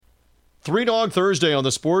Three Dog Thursday on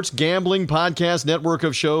the Sports Gambling Podcast Network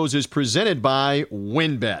of shows is presented by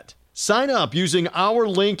WynnBET. Sign up using our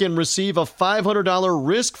link and receive a $500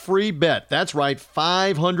 risk-free bet. That's right,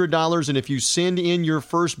 $500. And if you send in your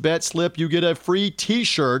first bet slip, you get a free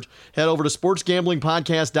t-shirt. Head over to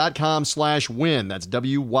sportsgamblingpodcast.com/win. That's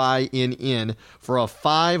WYNN for a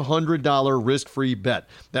 $500 risk-free bet.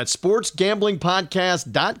 That's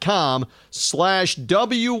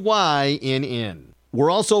sportsgamblingpodcast.com/WYNN. We're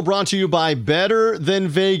also brought to you by Better Than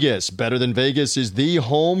Vegas. Better Than Vegas is the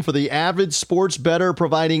home for the avid sports bettor,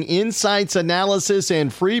 providing insights, analysis,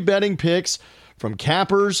 and free betting picks from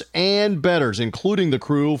cappers and bettors, including the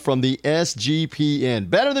crew from the SGPN.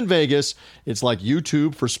 Better Than Vegas, it's like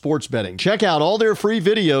YouTube for sports betting. Check out all their free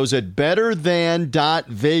videos at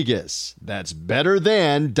betterthan.vegas. That's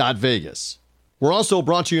betterthan.vegas. We're also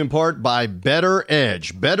brought to you in part by Better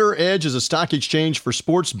Edge. Better Edge is a stock exchange for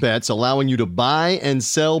sports bets, allowing you to buy and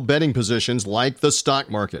sell betting positions like the stock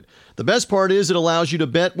market. The best part is it allows you to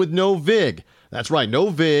bet with no VIG. That's right, no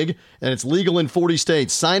VIG, and it's legal in 40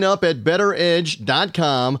 states. Sign up at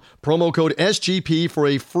betteredge.com, promo code SGP for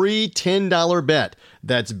a free $10 bet.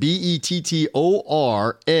 That's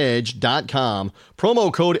BETTOR edge.com,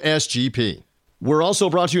 promo code SGP. We're also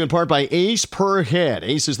brought to you in part by Ace Per Head.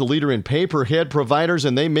 Ace is the leader in pay-per-head providers,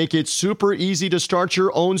 and they make it super easy to start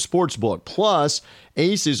your own sportsbook. Plus,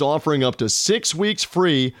 Ace is offering up to 6 weeks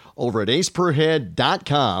free over at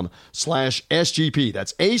aceperhead.com/SGP.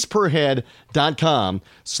 That's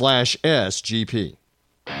aceperhead.com/SGP.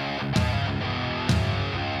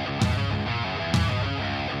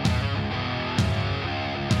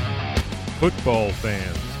 Football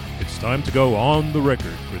fans, it's time to go on the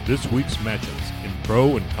record for this week's matchups in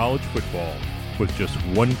pro and college football with just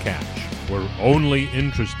one catch. We're only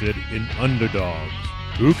interested in underdogs.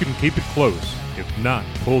 Who can keep it close, if not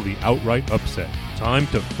pull the outright upset? Time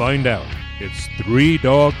to find out. It's Three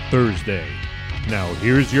Dog Thursday. Now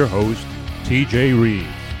here's your host, TJ Reeves.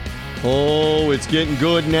 Oh, it's getting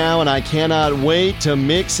good now, and I cannot wait to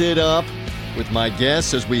mix it up with my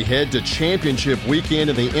guests as we head to championship weekend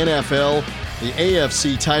in the NFL. The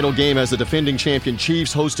AFC title game as the defending champion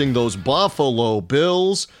Chiefs hosting those Buffalo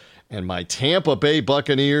Bills. And my Tampa Bay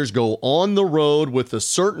Buccaneers go on the road with the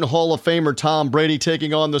certain Hall of Famer Tom Brady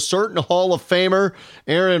taking on the certain Hall of Famer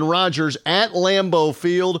Aaron Rodgers at Lambeau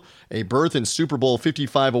Field. A berth in Super Bowl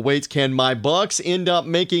 55 awaits. Can my Bucs end up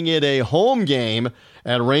making it a home game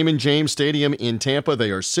at Raymond James Stadium in Tampa?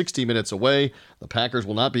 They are 60 minutes away. The Packers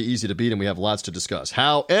will not be easy to beat, and we have lots to discuss.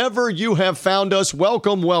 However you have found us,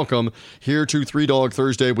 welcome, welcome here to Three Dog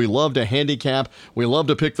Thursday. We love to handicap. We love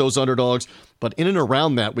to pick those underdogs. But in and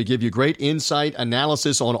around that, we give you great insight,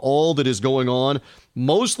 analysis on all that is going on.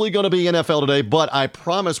 Mostly going to be NFL today, but I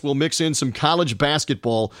promise we'll mix in some college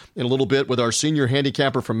basketball in a little bit with our senior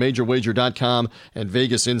handicapper from MajorWager.com and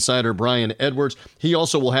Vegas insider Brian Edwards. He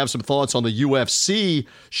also will have some thoughts on the UFC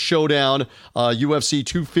showdown, UFC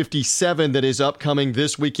 257 that is upcoming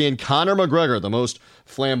this weekend. Conor McGregor, the most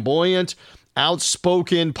flamboyant,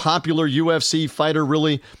 outspoken, popular UFC fighter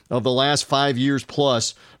really of the last 5 years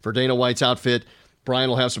plus for Dana White's outfit. Brian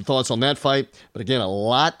will have some thoughts on that fight. But again, a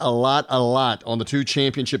lot on the two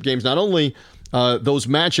championship games. Not only those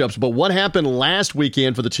matchups, but what happened last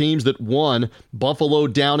weekend for the teams that won. Buffalo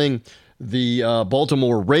downing the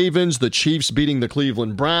Baltimore Ravens, the Chiefs beating the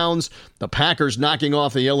Cleveland Browns, the Packers knocking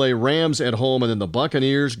off the LA Rams at home, and then the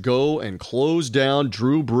Buccaneers go and close down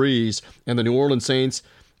Drew Brees and the New Orleans Saints.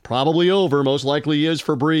 Probably over, most likely is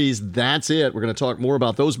for Breeze. That's it. We're going to talk more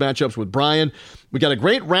about those matchups with Brian. We got a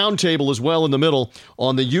great roundtable as well in the middle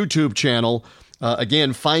on the YouTube channel.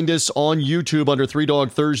 Again, find us on YouTube under Three Dog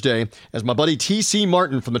Thursday as my buddy TC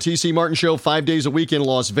Martin from the TC Martin Show 5 days a week in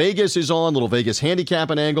Las Vegas is on. Little Vegas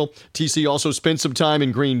handicapping angle. TC also spent some time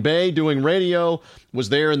in Green Bay doing radio, was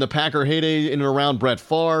there in the Packer heyday in and around Brett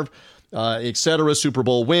Favre, etc. Super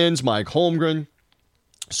Bowl wins, Mike Holmgren.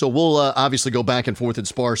 So we'll obviously go back and forth and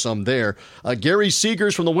spar some there. Gary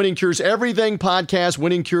Seegers from the Winning Cures Everything podcast,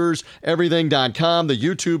 winningcureseverything.com, the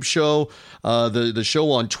YouTube show, the show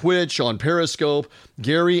on Twitch, on Periscope.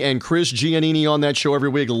 Gary and Chris Giannini on that show every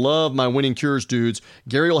week. Love my Winning Cures dudes.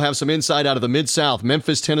 Gary will have some insight out of the Mid-South,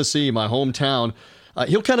 Memphis, Tennessee, my hometown.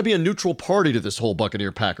 He'll kind of be a neutral party to this whole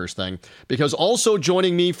Buccaneer Packers thing, because also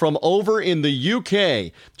joining me from over in the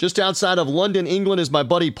UK, just outside of London, England, is my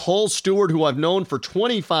buddy Paul Stewart, who I've known for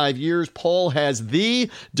 25 years. Paul has the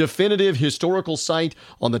definitive historical site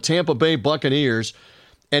on the Tampa Bay Buccaneers,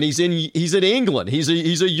 and he's in England. He's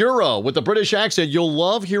a Euro with a British accent. You'll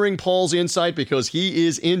love hearing Paul's insight because he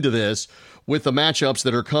is into this with the matchups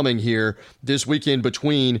that are coming here this weekend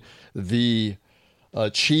between the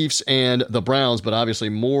Chiefs and the Browns, but obviously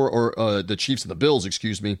the Chiefs and the Bills,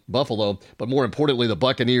 Buffalo, but more importantly, the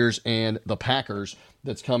Buccaneers and the Packers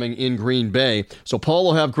that's coming in Green Bay. So Paul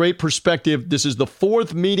will have great perspective. This is the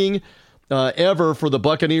fourth meeting ever for the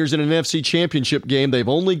Buccaneers in an NFC championship game. They've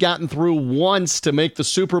only gotten through once to make the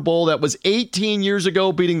Super Bowl. That was 18 years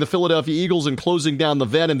ago, beating the Philadelphia Eagles and closing down the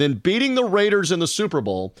vet, and then beating the Raiders in the Super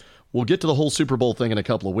Bowl. We'll get to the whole Super Bowl thing in a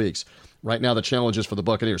couple of weeks. Right now, the challenge is for the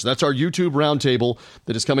Buccaneers. That's our YouTube roundtable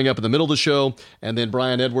that is coming up in the middle of the show. And then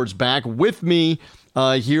Brian Edwards back with me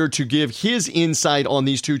here to give his insight on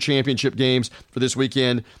these two championship games for this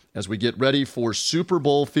weekend as we get ready for Super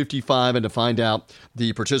Bowl 55 and to find out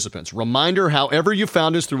the participants. Reminder, however you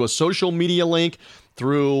found us, through a social media link,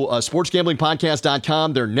 through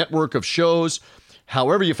sportsgamblingpodcast.com, their network of shows.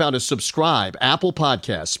 However you found us, subscribe. Apple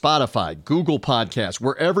Podcasts, Spotify, Google Podcasts,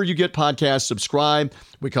 wherever you get podcasts, subscribe.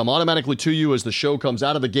 We come automatically to you as the show comes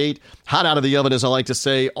out of the gate, hot out of the oven, as I like to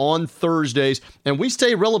say, on Thursdays. And we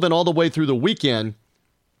stay relevant all the way through the weekend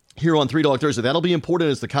here on Three Dog Thursday. That'll be important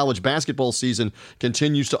as the college basketball season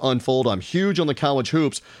continues to unfold. I'm huge on the college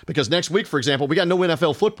hoops because next week, for example, we got no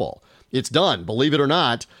NFL football. It's done, believe it or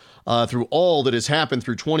not, through all that has happened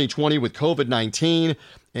through 2020 with COVID-19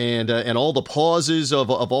 and all the pauses of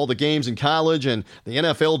all the games in college and the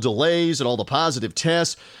NFL delays and all the positive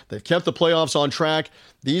tests. They've kept the playoffs on track.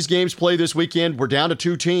 These games play this weekend. We're down to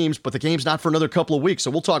 2 teams, but the game's not for another couple of weeks.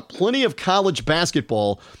 So we'll talk plenty of college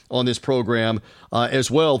basketball on this program as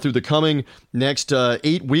well through the coming next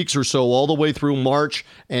 8 weeks or so, all the way through March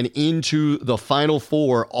and into the Final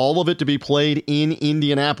Four, all of it to be played in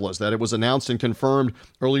Indianapolis. That it was announced and confirmed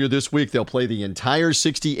earlier this week. They'll play the entire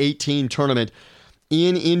 68-team tournament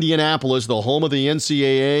in Indianapolis, the home of the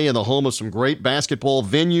NCAA and the home of some great basketball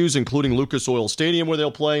venues, including Lucas Oil Stadium, where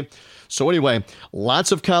they'll play. So anyway,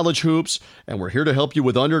 lots of college hoops, and we're here to help you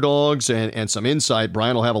with underdogs and some insight.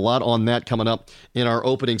 Brian will have a lot on that coming up in our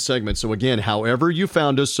opening segment. So again, however you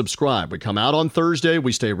found us, subscribe. We come out on Thursday.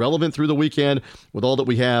 We stay relevant through the weekend with all that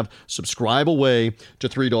we have. Subscribe away to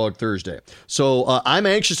Three Dog Thursday. So I'm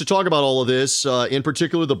anxious to talk about all of this, in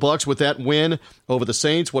particular the Bucs with that win over the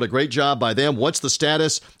Saints. What a great job by them. What's the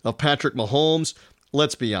status of Patrick Mahomes?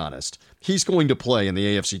 Let's be honest. He's going to play in the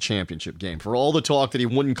AFC Championship game. For all the talk that he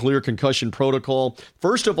wouldn't clear concussion protocol,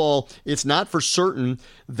 first of all, it's not for certain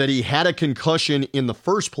that he had a concussion in the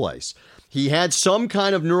first place. He had some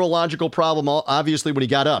kind of neurological problem, obviously, when he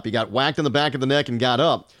got up. He got whacked in the back of the neck and got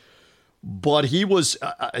up. But he was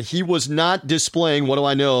not displaying, what do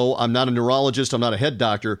I know? I'm not a neurologist. I'm not a head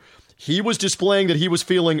doctor. He was displaying that he was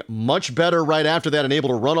feeling much better right after that and able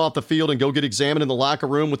to run off the field and go get examined in the locker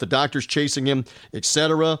room with the doctors chasing him,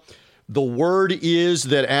 etc. The word is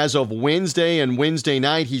that as of Wednesday and Wednesday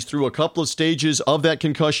night, he's through a couple of stages of that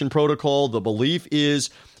concussion protocol. The belief is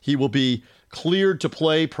he will be cleared to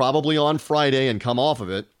play probably on Friday and come off of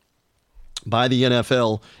it by the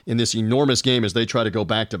NFL in this enormous game as they try to go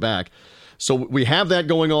back-to-back. So we have that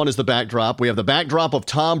going on as the backdrop. We have the backdrop of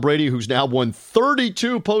Tom Brady, who's now won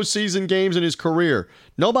 32 postseason games in his career.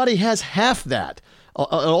 Nobody has half that.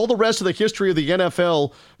 All the rest of the history of the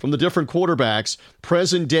NFL from the different quarterbacks,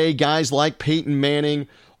 present day guys like Peyton Manning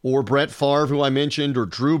or Brett Favre, who I mentioned, or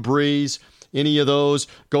Drew Brees, any of those,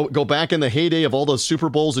 go back in the heyday of all those Super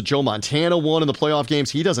Bowls that Joe Montana won in the playoff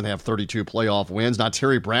games. He doesn't have 32 playoff wins. Not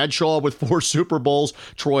Terry Bradshaw with 4 Super Bowls.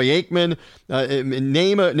 Troy Aikman,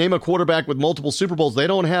 name a quarterback with multiple Super Bowls. They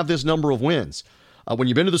don't have this number of wins. When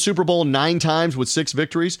you've been to the Super Bowl 9 times with 6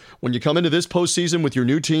 victories, when you come into this postseason with your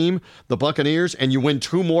new team, the Buccaneers, and you win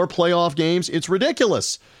 2 more playoff games, it's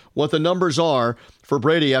ridiculous what the numbers are for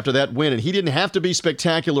Brady after that win. And he didn't have to be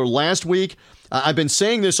spectacular last week. I've been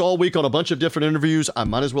saying this all week on a bunch of different interviews. I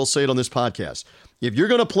might as well say it on this podcast. If you're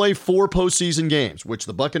going to play 4 postseason games, which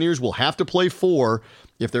the Buccaneers will have to play 4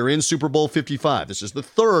 if they're in Super Bowl 55, this is the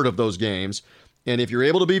 3rd of those games. And if you're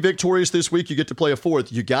able to be victorious this week, you get to play a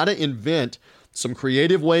 4th. You got to invent some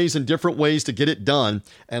creative ways and different ways to get it done.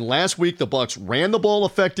 And last week, the Bucs ran the ball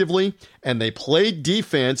effectively, and they played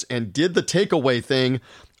defense and did the takeaway thing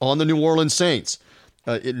on the New Orleans Saints.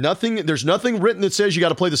 There's nothing written that says you got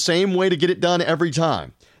to play the same way to get it done every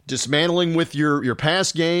time. Dismantling with your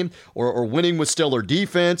pass game or winning with stellar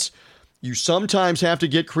defense. You sometimes have to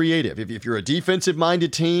get creative. If you're a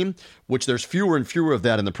defensive-minded team, which there's fewer and fewer of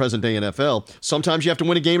that in the present-day NFL, sometimes you have to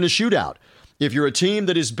win a game in a shootout. If you're a team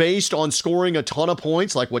that is based on scoring a ton of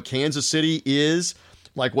points, like what Kansas City is,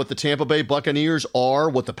 like what the Tampa Bay Buccaneers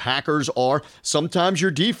are, what the Packers are, sometimes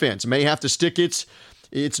your defense may have to stick its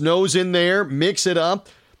nose in there, mix it up,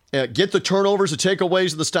 get the turnovers, the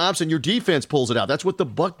takeaways, the stops, and your defense pulls it out. That's what the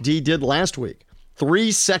Buc D did last week.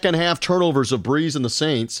 3 second-half turnovers of Brees and the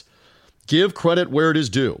Saints Give credit where it is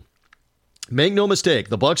due. Make no mistake,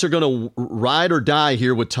 the Bucs are going to ride or die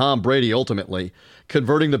here with Tom Brady ultimately,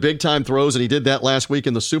 converting the big-time throws, and he did that last week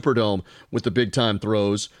in the Superdome with the big-time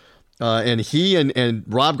throws. And he and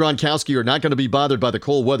Rob Gronkowski are not going to be bothered by the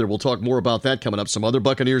cold weather. We'll talk more about that coming up. Some other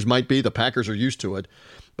Buccaneers might be. The Packers are used to it.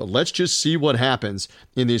 But let's just see what happens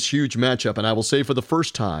in this huge matchup. And I will say for the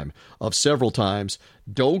first time of several times,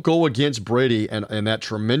 don't go against Brady and that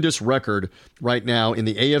tremendous record right now in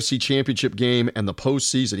the AFC Championship game and the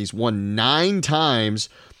postseason. He's won 9 times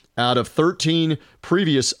out of 13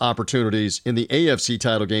 previous opportunities in the AFC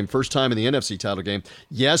title game, first time in the NFC title game.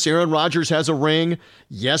 Yes, Aaron Rodgers has a ring.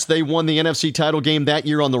 Yes, they won the NFC title game that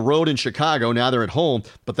year on the road in Chicago. Now they're at home,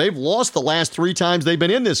 but they've lost the last 3 times they've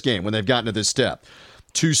been in this game when they've gotten to this step.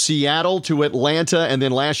 To Seattle, to Atlanta, and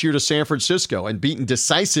then last year to San Francisco, and beaten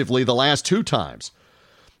decisively the last 2 times.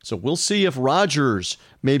 So we'll see if Rodgers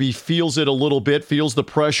maybe feels it a little bit, feels the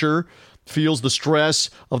pressure, feels the stress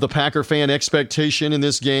of the Packer fan expectation in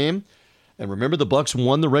this game. And remember, the Bucs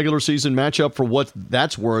won the regular season matchup for what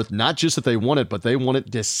that's worth. Not just that they won it, but they won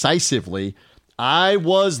it decisively. I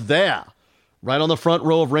was there, right on the front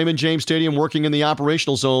row of Raymond James Stadium, working in the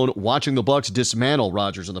operational zone, watching the Bucs dismantle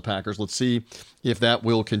Rodgers and the Packers. Let's see if that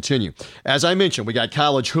will continue. As I mentioned, we got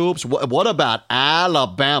college hoops. What about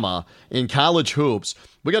Alabama in college hoops?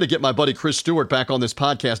 We got to get my buddy Chris Stewart back on this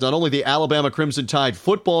podcast. Not only the Alabama Crimson Tide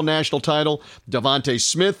football national title, Devontae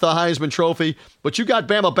Smith, the Heisman Trophy, but you got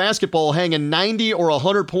Bama basketball hanging 90 or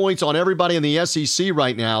 100 points on everybody in the SEC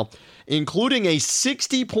right now, including a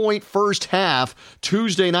 60-point first half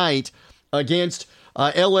Tuesday night against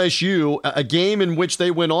LSU, a game in which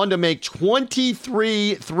they went on to make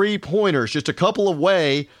 23 three-pointers, just a couple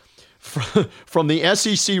away from the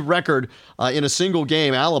SEC record in a single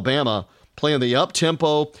game. Alabama playing the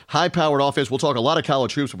up-tempo, high-powered offense. We'll talk a lot of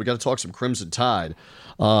college hoops, but we got to talk some Crimson Tide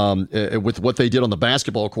with what they did on the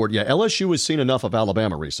basketball court. Yeah, LSU has seen enough of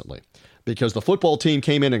Alabama recently because the football team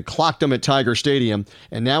came in and clocked them at Tiger Stadium,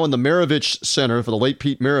 and now in the Maravich Center for the late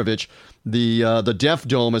Pete Maravich, the Deaf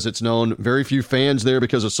Dome, as it's known, very few fans there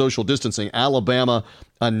because of social distancing. Alabama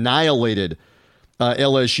annihilated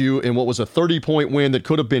LSU in what was a 30-point win that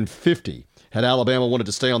could have been 50 had Alabama wanted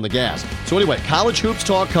to stay on the gas. So anyway, college hoops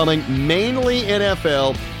talk coming, mainly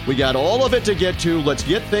NFL. We got all of it to get to. Let's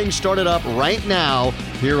get things started up right now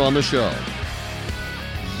here on the show.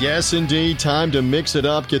 Yes, indeed. Time to mix it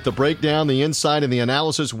up, get the breakdown, the insight, and the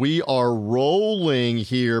analysis. We are rolling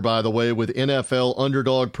here, by the way, with NFL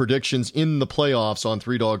underdog predictions in the playoffs on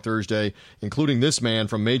 3 Dog Thursday, including this man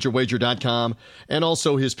from MajorWager.com and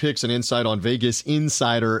also his picks and insight on Vegas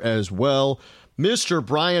Insider as well. Mr.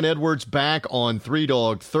 Brian Edwards back on 3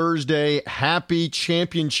 Dog Thursday. Happy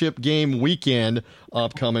championship game weekend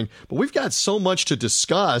upcoming. But we've got so much to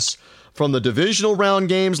discuss from the divisional round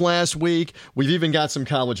games last week. We've even got some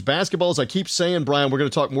college basketballs. I keep saying, Brian, we're going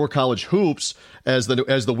to talk more college hoops as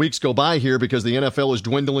the weeks go by here because the NFL is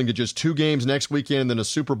dwindling to just 2 games next weekend and then a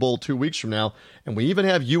Super Bowl 2 weeks from now. And we even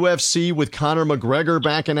have UFC with Conor McGregor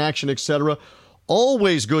back in action, etc.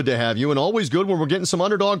 Always good to have you, and always good when we're getting some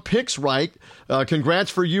underdog picks right.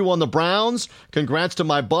 Congrats for you on the Browns. Congrats to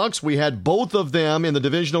my Bucs. We had both of them in the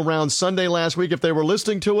divisional round Sunday last week. If they were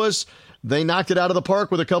listening to us, they knocked it out of the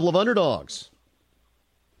park with a couple of underdogs.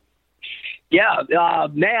 Yeah,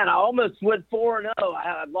 man, I almost went 4-0.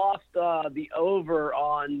 I lost the over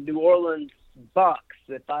on New Orleans Bucs.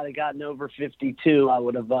 If I'd have gotten over 52, I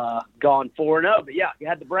would have gone 4-0. But yeah, you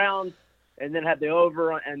had the Browns and then had the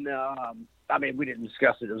over, and I mean, we didn't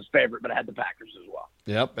discuss it. It was favorite, but I had the Packers as well.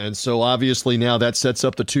 Yep, and so obviously now that sets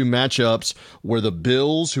up the 2 matchups where the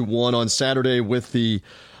Bills, who won on Saturday with the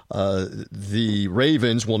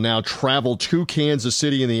Ravens, will now travel to Kansas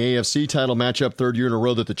City in the AFC title matchup, 3rd year in a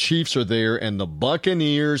row that the Chiefs are there, and the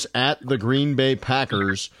Buccaneers at the Green Bay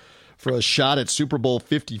Packers for a shot at Super Bowl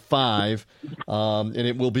 55. And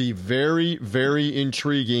it will be very, very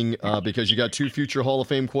intriguing because you got 2 future Hall of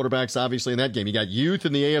Fame quarterbacks, obviously, in that game. You got youth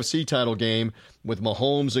in the AFC title game with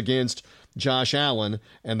Mahomes against Josh Allen,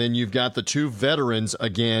 and then you've got the 2 veterans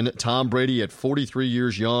again, Tom Brady at 43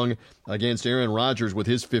 years young against Aaron Rodgers with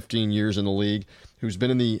his 15 years in the league, who's been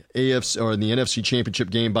in the AFC or in the NFC Championship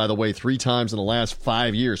game, by the way, 3 times in the last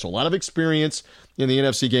 5 years. So a lot of experience in the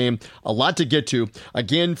NFC game, a lot to get to.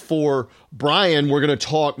 Again, for Brian, we're going to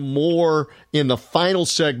talk more in the final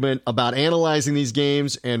segment about analyzing these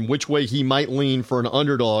games and which way he might lean for an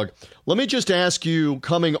underdog. Let me just ask you,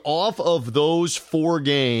 coming off of those 4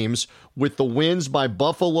 games with the wins by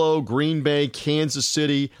Buffalo, Green Bay, Kansas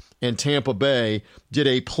City, and Tampa Bay, did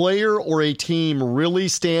a player or a team really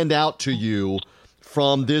stand out to you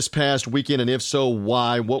from this past weekend? And if so,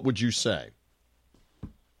 why? What would you say?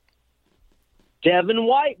 Devin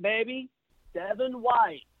White, baby. Devin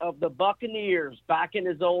White of the Buccaneers back in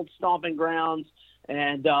his old stomping grounds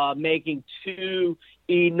and making two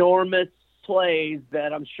enormous plays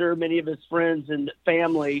that I'm sure many of his friends and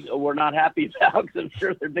family were not happy about because I'm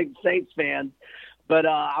sure they're big Saints fans. But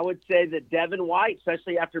I would say that Devin White,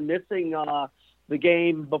 especially after missing the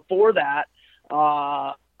game before that,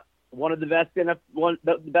 one of the best the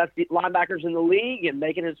best linebackers in the league and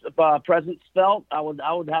making his presence felt, I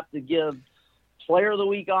would have to give Player of the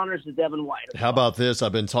Week honors to Devin White. How about this?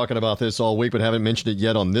 I've been talking about this all week, but haven't mentioned it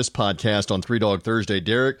yet on this podcast on Three Dog Thursday.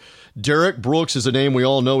 Derek Brooks is a name we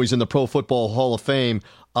all know. He's in the Pro Football Hall of Fame.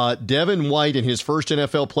 Devin White in his first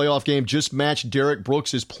NFL playoff game just matched Derek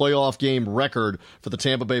Brooks' playoff game record for the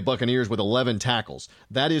Tampa Bay Buccaneers with 11 tackles.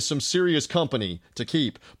 That is some serious company to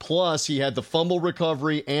keep. Plus, he had the fumble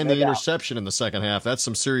recovery and the interception in the second half. That's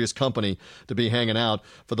some serious company to be hanging out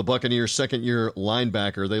for the Buccaneers' second-year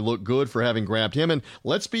linebacker. They look good for having grabbed him. And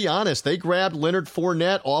let's be honest, they grabbed Leonard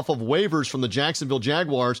Fournette off of waivers from the Jacksonville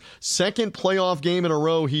Jaguars. Second playoff game in a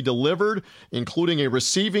row he delivered, including a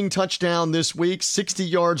receiving touchdown this week, 60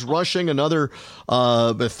 yards rushing, another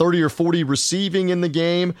 30 or 40 receiving in the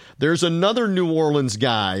game. There's another New Orleans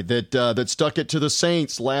guy that stuck it to the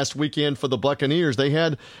Saints last weekend for the Buccaneers. They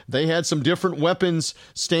had some different weapons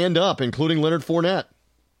stand up, including Leonard Fournette.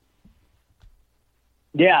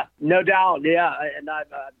 Yeah, no doubt. Yeah, and I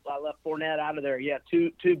left Fournette out of there. Yeah,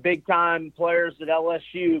 two big time players at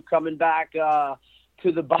LSU coming back to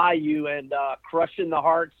the Bayou and crushing the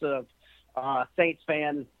hearts of Saints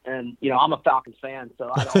fans, and I'm a Falcons fan,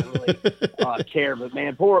 so I don't really care. But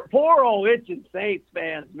man, poor old itching Saints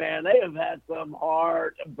fans, man, they have had some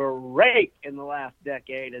hard break in the last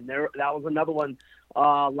decade, and that was another one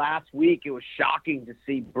last week. It was shocking to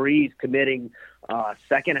see Breeze committing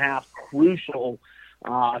second half crucial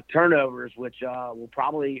turnovers, which will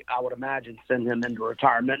probably, I would imagine, send him into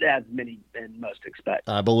retirement, as many and most expect.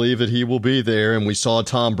 I believe that he will be there, and we saw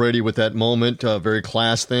Tom Brady with that moment, very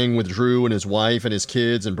class thing with Drew and his wife and his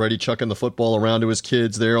kids, and Brady chucking the football around to his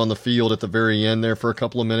kids there on the field at the very end there for a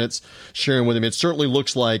couple of minutes, sharing with him. It certainly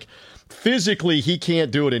looks like physically he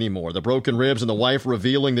can't do it anymore. The broken ribs and the wife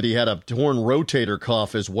revealing that he had a torn rotator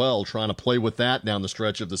cuff as well, trying to play with that down the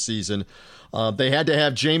stretch of the season. They had to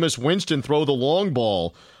have Jameis Winston throw the long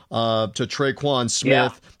ball to Traquan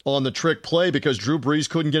Smith on the trick play because Drew Brees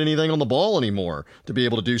couldn't get anything on the ball anymore to be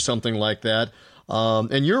able to do something like that.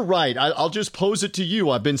 And you're right. I'll just pose it to you.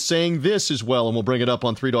 I've been saying this as well, and we'll bring it up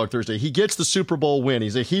on Three Dog Thursday. He gets the Super Bowl win.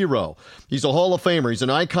 He's a hero. He's a Hall of Famer. He's an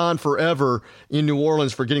icon forever in New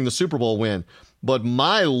Orleans for getting the Super Bowl win. But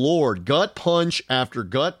my Lord, gut punch after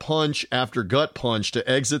gut punch after gut punch to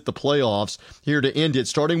exit the playoffs here to end it,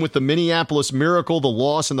 starting with the Minneapolis Miracle, the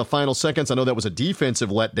loss in the final seconds. I know that was a defensive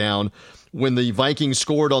letdown when the Vikings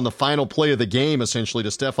scored on the final play of the game, essentially, to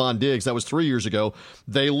Stephon Diggs. That was 3 years ago.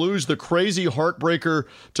 They lose the crazy heartbreaker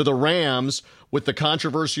to the Rams with the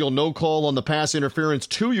controversial no call on the pass interference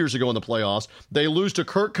 2 years ago in the playoffs. They lose to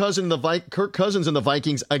Kirk Cousins and the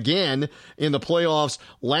Vikings again in the playoffs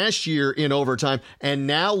last year in overtime, and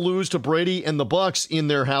now lose to Brady and the Bucs in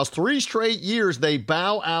their house. 3 straight years they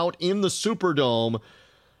bow out in the Superdome.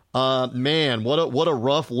 Man, what a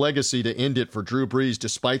rough legacy to end it for Drew Brees,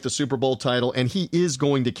 despite the Super Bowl title. And he is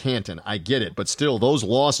going to Canton. I get it. But still, those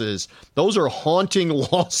losses, those are haunting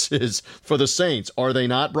losses for the Saints. Are they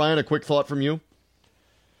not, Brian? A quick thought from you?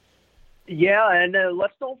 Yeah, and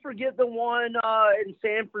let's don't forget the one in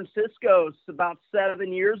San Francisco about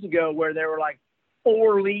 7 years ago where there were like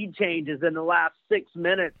 4 lead changes in the last 6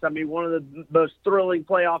 minutes. I mean, one of the most thrilling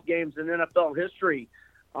playoff games in NFL history.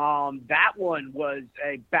 That one was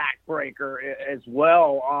a backbreaker as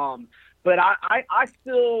well. But I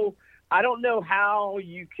still don't know how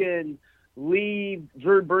you can leave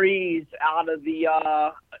Drew Brees out of the,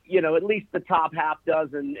 at least the top half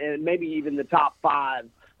dozen and maybe even the top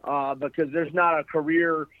 5, because there's not a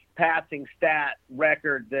career passing stat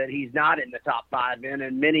record that he's not in the top 5 in,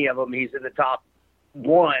 and many of them he's in the top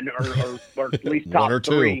 1 or at least top 1 or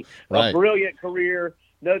 2. 3. Right. A brilliant career,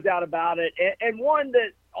 no doubt about it, and one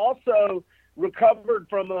that also recovered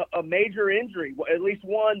from a major injury, at least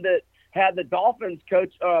one that had the Dolphins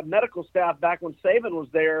coach, medical staff back when Saban was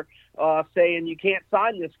there, saying you can't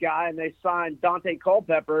sign this guy, and they signed Dante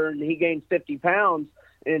Culpepper, and he gained 50 pounds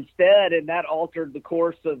instead, and that altered the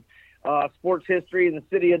course of sports history in the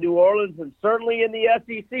city of New Orleans and certainly in the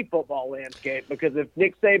SEC football landscape, because if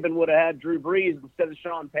Nick Saban would have had Drew Brees instead of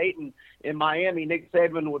Sean Payton in Miami, Nick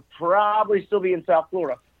Saban would probably still be in South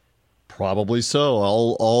Florida. Probably so.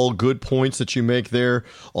 All good points that you make there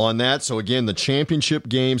on that. So again, the championship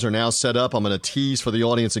games are now set up. I'm going to tease for the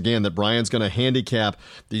audience again that Brian's going to handicap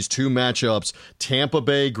these two matchups: Tampa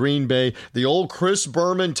Bay, Green Bay, the old Chris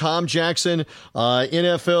Berman, Tom Jackson,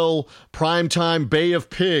 NFL primetime Bay of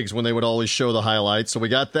Pigs when they would always show the highlights. So we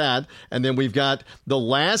got that, and then we've got the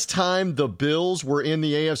last time the Bills were in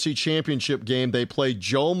the AFC Championship game, they played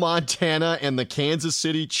Joe Montana and the Kansas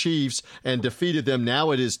City Chiefs and defeated them.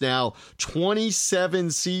 Now it is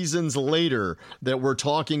 27 seasons later that we're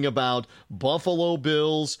talking about Buffalo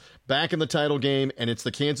Bills back in the title game, and it's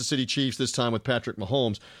the Kansas City Chiefs this time with Patrick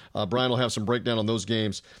Mahomes. Brian will have some breakdown on those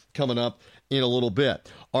games coming up in a little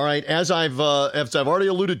bit. All right, as I've already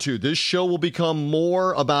alluded to, this show will become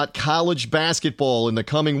more about college basketball in the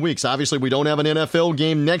coming weeks. Obviously, we don't have an NFL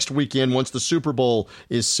game next weekend once the Super Bowl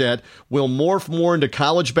is set. We'll morph more into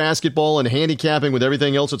college basketball and handicapping with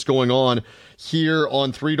everything else that's going on here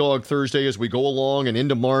on Three Dog Thursday as we go along and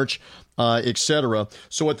into March, etc.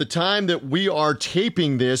 So at the time that we are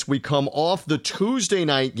taping this, we come off the Tuesday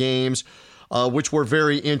night games, which were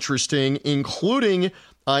very interesting, including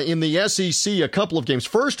in the SEC, a couple of games.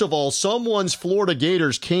 First of all, someone's Florida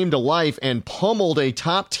Gators came to life and pummeled a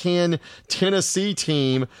top 10 Tennessee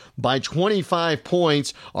team by 25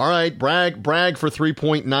 points. All right, brag for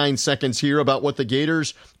 3.9 seconds here about what the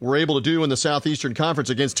Gators were able to do in the Southeastern Conference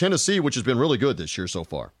against Tennessee, which has been really good this year so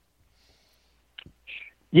far.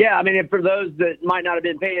 Yeah, I mean, and for those that might not have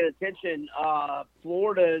been paying attention,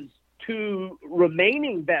 Florida's two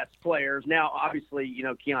remaining best players. Now, obviously,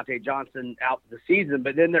 Keontae Johnson out the season,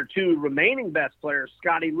 but then their two remaining best players,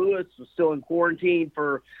 Scotty Lewis was still in quarantine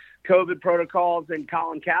for COVID protocols, and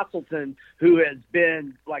Colin Castleton, who has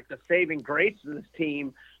been like the saving grace of this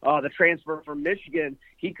team, the transfer from Michigan,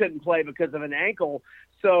 he couldn't play because of an ankle.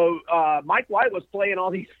 So Mike White was playing all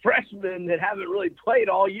these freshmen that haven't really played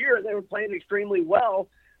all year. They were playing extremely well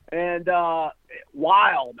and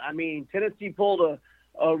wild. I mean, Tennessee pulled a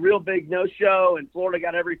real big no-show, and Florida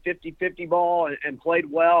got every 50-50 ball and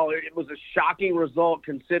played well. It was a shocking result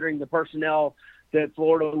considering the personnel that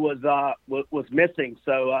Florida was missing.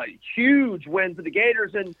 So huge win for the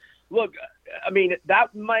Gators. And look, I mean,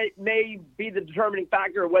 that may be the determining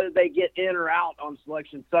factor of whether they get in or out on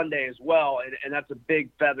Selection Sunday as well, and that's a big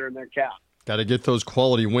feather in their cap. Got to get those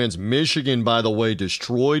quality wins. Michigan, by the way,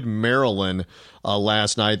 destroyed Maryland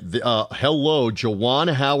last night. Hello,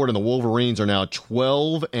 Juwan Howard and the Wolverines are now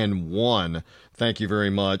 12-1. Thank you very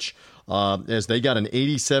much. As they got an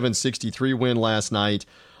 87-63 win last night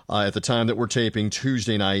at the time that we're taping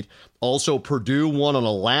Tuesday night. Also, Purdue won on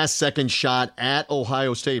a last-second shot at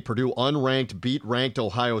Ohio State. Purdue unranked, beat ranked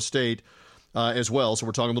Ohio State as well. So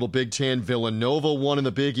we're talking a little Big Ten. Villanova won in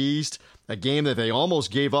the Big East. A game that they almost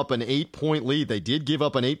gave up an 8-point lead. They did give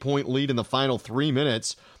up an 8-point lead in the final 3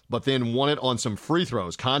 minutes, but then won it on some free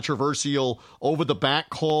throws. Controversial over-the-back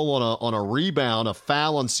call on a rebound. A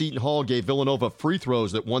foul on Seton Hall gave Villanova free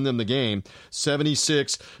throws that won them the game.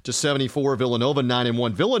 76-74, Villanova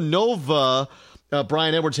 9-1. Villanova,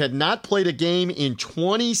 Brian Edwards, had not played a game in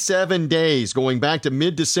 27 days. Going back to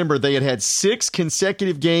mid-December, they had 6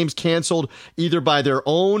 consecutive games canceled either by their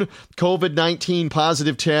own COVID-19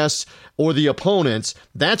 positive tests or the opponents.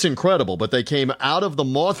 That's incredible, but they came out of the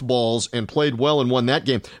mothballs and played well and won that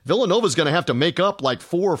game. Villanova's going to have to make up like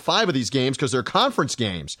 4 or 5 of these games because they're conference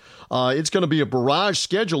games. It's going to be a barrage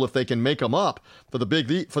schedule if they can make them up for the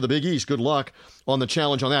Big East. Good luck on the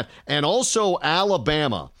challenge on that. And also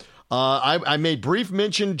Alabama. I made brief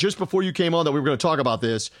mention just before you came on that we were going to talk about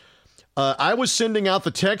this. I was sending out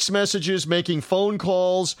the text messages, making phone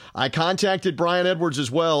calls. I contacted Brian Edwards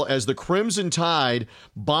as well as the Crimson Tide,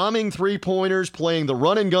 bombing three-pointers, playing the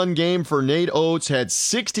run-and-gun game for Nate Oates, had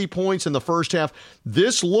 60 points in the first half.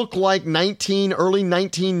 This looked like early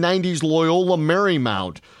 1990s Loyola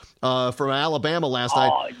Marymount. From Alabama last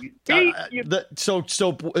night.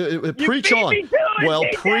 Preach on. Well,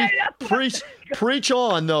 preach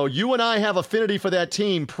on, though. You and I have affinity for that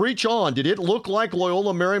team. Preach on. Did it look like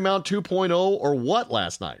Loyola Marymount 2.0 or what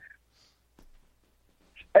last night?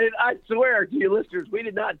 And I swear to you listeners, we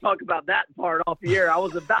did not talk about that part off the air. I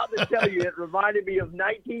was about to tell you it reminded me of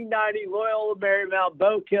 1990 Loyola Marymount,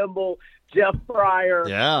 Bo Kimball, Jeff Pryor,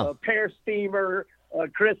 Per Steamer,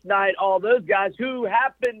 Chris Knight, all those guys who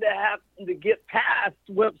happened to get past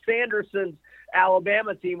Wimp Sanderson's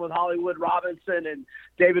Alabama team with Hollywood Robinson and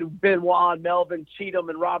David Benoit, Melvin Cheatham,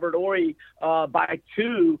 and Robert Ory by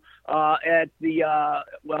 2 at the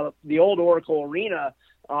old Oracle Arena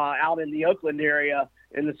out in the Oakland area.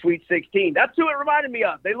 in the Sweet 16. That's who it reminded me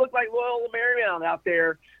of. They look like Loyola Marymount out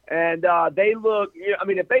there, and they look. I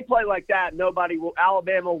mean, if they play like that,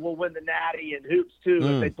 Alabama will win the Natty and hoops too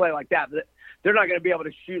if they play like that. But they're not going to be able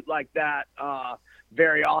to shoot like that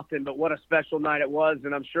very often. But what a special night it was,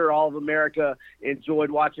 and I'm sure all of America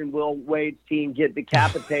enjoyed watching Will Wade's team get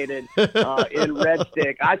decapitated in Red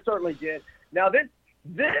Stick. I certainly did. Now this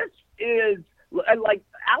is like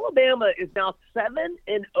Alabama is now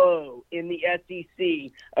 7-0 in the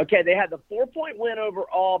SEC. Okay, they had the 4-point win over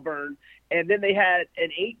Auburn, and then they had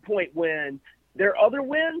an 8-point win. Their other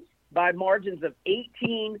wins by margins of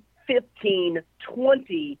 18, 15,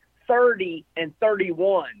 20, 30, and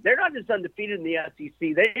 31. They're not just undefeated in the SEC.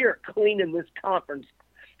 They are cleaning this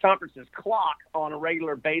conference's clock on a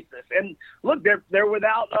regular basis. And look, they're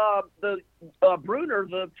without the Bruner,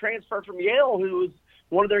 the transfer from Yale, who was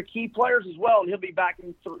one of their key players as well, and he'll be back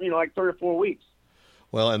in like 3 or 4 weeks.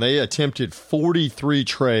 Well, and they attempted 43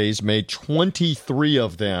 trays, made 23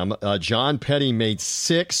 of them. John Petty made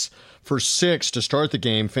 6 for 6 to start the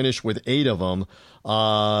game, finished with 8 of them.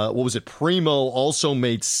 Primo also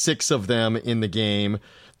made 6 of them in the game.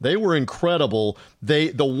 They were incredible.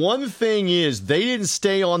 The one thing is they didn't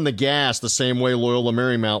stay on the gas the same way Loyola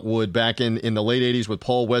Marymount would back in the late 80s with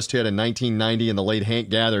Paul Westhead in 1990 and the late Hank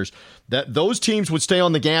Gathers. That those teams would stay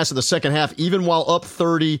on the gas in the second half, even while up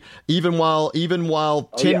 30, even while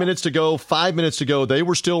 10 minutes to go, 5 minutes to go, they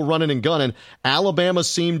were still running and gunning. Alabama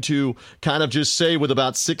seemed to kind of just say with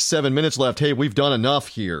about 6-7 minutes left, hey, we've done enough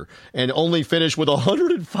here, and only finished with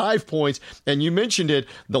 105 points. And you mentioned it,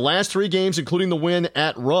 the last 3 games, including the win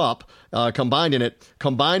at Rupp,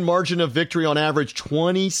 combined margin of victory on average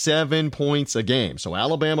 27 points a game. So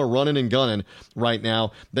Alabama running and gunning right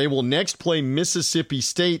now. They will next play Mississippi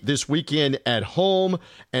State this weekend at home,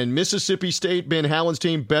 and Mississippi State, Ben Howland's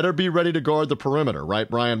team, better be ready to guard the perimeter, right,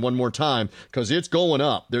 Brian, one more time, because it's going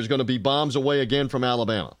up. There's going to be bombs away again from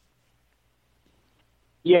Alabama.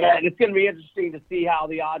 Yeah, and it's going to be interesting to see how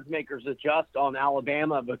the odds makers adjust on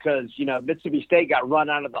Alabama because, Mississippi State got run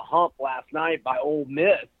out of the hump last night by Ole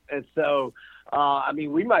Miss. And so,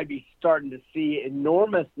 we might be starting to see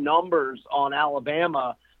enormous numbers on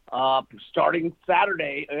Alabama starting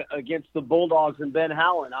Saturday against the Bulldogs and Ben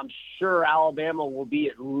Howland. I'm sure Alabama will be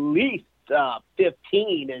at least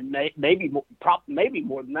 15 and maybe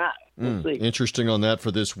more than that. We'll see. Interesting on that for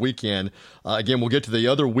this weekend. Again, we'll get to the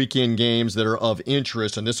other weekend games that are of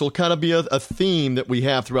interest, and this will kind of be a theme that we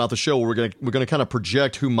have throughout the show. We're going to kind of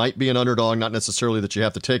project who might be an underdog, not necessarily that you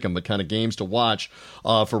have to take them, but kind of games to watch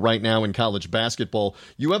for right now in college basketball.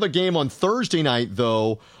 You have a game on Thursday night,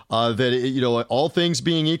 though, that, all things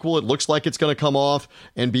being equal, it looks like it's going to come off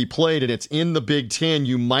and be played, and it's in the Big Ten.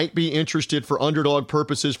 You might be interested for underdog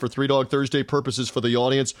purposes, for Three Dog Thursday purposes for the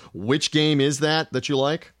audience. Which game is that you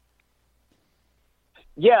like?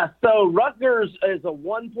 Yeah, so Rutgers is a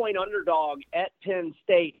 1-point underdog at Penn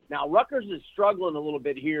State. Now, Rutgers is struggling a little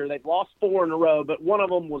bit here. They've lost 4 in a row, but one of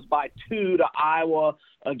them was by 2 to Iowa,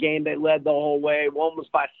 a game they led the whole way. One was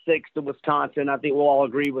by 6 to Wisconsin. I think we'll all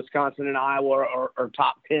agree Wisconsin and Iowa are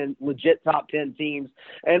top 10, legit top 10 teams.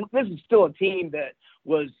 And this is still a team that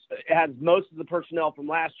has most of the personnel from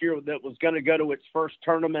last year that was going to go to its first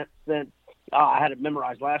tournament since I had it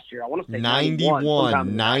memorized last year. I want to say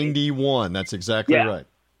 91. That's exactly right.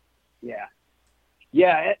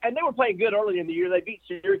 Yeah, and they were playing good early in the year. They beat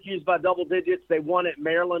Syracuse by double digits. They won at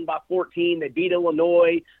Maryland by 14. They beat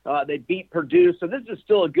Illinois. They beat Purdue. So this is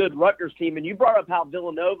still a good Rutgers team. And you brought up how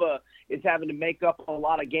Villanova is having to make up a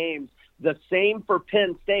lot of games. The same for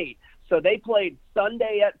Penn State. So they played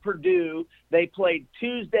Sunday at Purdue, they played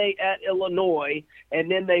Tuesday at Illinois,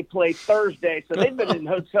 and then they played Thursday. So they've been in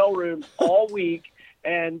hotel rooms all week,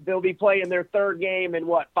 and they'll be playing their third game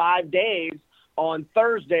in, 5 days on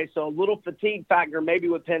Thursday. So a little fatigue factor maybe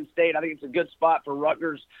with Penn State. I think it's a good spot for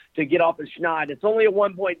Rutgers to get off the schneid. It's only a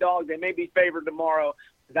 1-point dog. They may be favored tomorrow.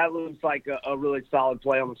 That looks like a really solid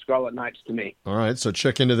play on the Scarlet Knights to me. All right, so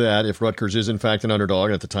check into that if Rutgers is in fact an underdog.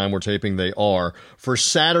 At the time we're taping, they are. For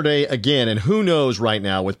Saturday, again, and who knows right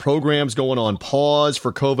now, with programs going on pause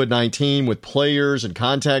for COVID-19, with players and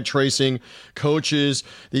contact tracing, coaches,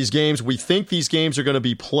 we think these games are going to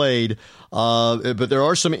be played, but there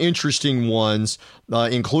are some interesting ones,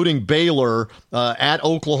 including Baylor at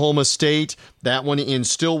Oklahoma State. That one in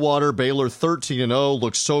Stillwater. Baylor 13-0,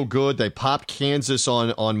 looks so good. They popped Kansas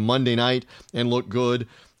on Monday night and looked good.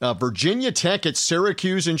 Virginia Tech at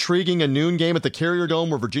Syracuse, intriguing, a noon game at the Carrier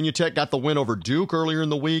Dome where Virginia Tech got the win over Duke earlier in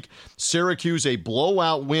the week. Syracuse, a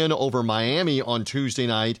blowout win over Miami on Tuesday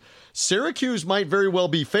night. Syracuse might very well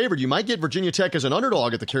be favored. You might get Virginia Tech as an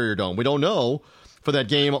underdog at the Carrier Dome. We don't know. for that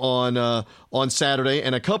game on Saturday.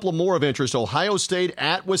 And a couple more of interest. Ohio State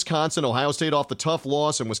at Wisconsin. Ohio State off the tough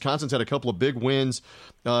loss, and Wisconsin's had a couple of big wins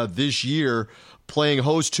this year, playing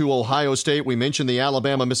host to Ohio State. We mentioned the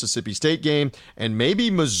Alabama-Mississippi State game, and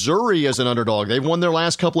maybe Missouri as an underdog. They've won their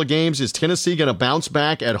last couple of games. Is Tennessee going to bounce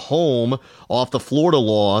back at home off the Florida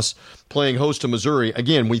loss, playing host to Missouri?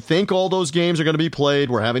 Again, we think all those games are going to be played.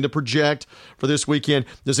 We're having to project for this weekend.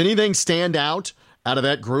 Does anything stand out of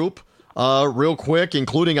that group real quick,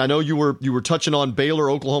 including, I know you were touching on Baylor,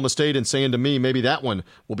 Oklahoma State, and saying to me maybe that one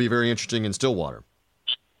will be very interesting in Stillwater?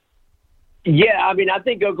 Yeah, I mean, I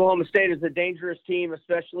think Oklahoma State is a dangerous team,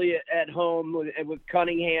 especially at home with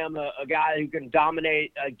Cunningham, a guy who can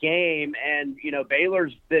dominate a game. And,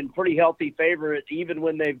 Baylor's been pretty healthy favorite even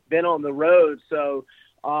when they've been on the road. So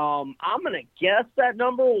I'm going to guess that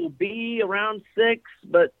number will be around 6,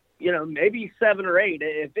 but, maybe 7 or 8.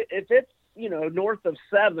 If it's, north of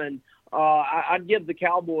 7, I'd give the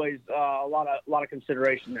Cowboys a lot of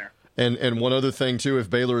consideration there. And one other thing, too, if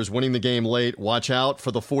Baylor is winning the game late, watch out for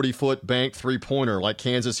the 40-foot bank three-pointer like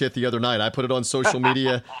Kansas hit the other night. I put it on social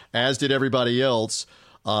media, as did everybody else.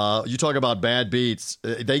 You talk about bad beats.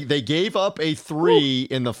 They gave up a 3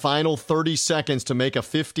 in the final 30 seconds to make a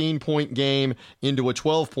 15-point game into a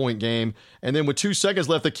 12-point game. And then with 2 seconds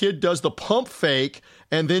left, the kid does the pump fake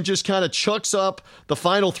and then just kind of chucks up the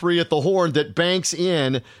final 3 at the horn that banks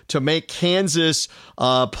in to make Kansas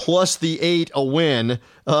plus the 8 a win.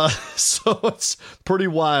 So it's pretty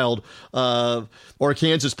wild. Or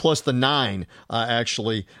Kansas plus the 9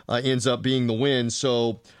 actually ends up being the win.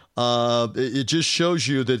 So it just shows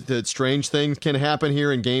you that strange things can happen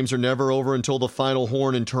here, and games are never over until the final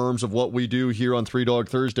horn in terms of what we do here on Three Dog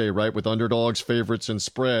Thursday, right, with underdogs, favorites, and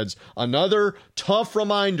spreads. Another tough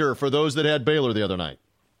reminder for those that had Baylor the other night.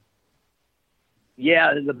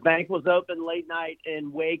 Yeah, the bank was open late night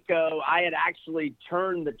in Waco. I had actually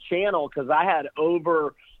turned the channel because I had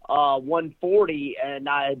over 140, and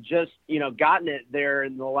I had just, gotten it there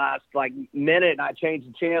in the last minute. I changed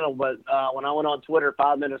the channel, but when I went on Twitter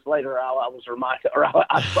 5 minutes later, I was reminded, or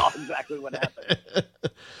I saw exactly what happened.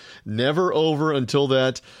 Never over until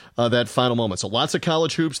that final moment. So lots of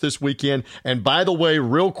college hoops this weekend. And by the way,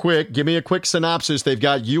 real quick, give me a quick synopsis. They've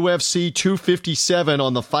got UFC 257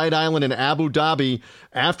 on the Fight Island in Abu Dhabi,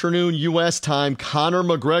 afternoon U.S. time. Conor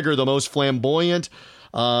McGregor, the most flamboyant,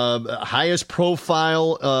 highest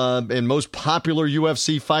profile and most popular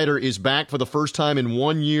UFC fighter, is back for the first time in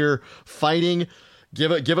 1 year fighting.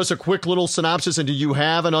 Give us a quick little synopsis, and do you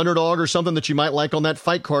have an underdog or something that you might like on that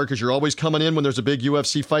fight card? Because you're always coming in when there's a big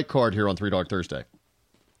UFC fight card here on Three Dog Thursday.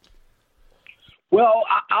 Well,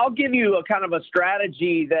 I'll give you a kind of a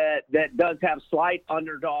strategy that does have slight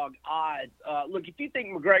underdog odds. Look, if you think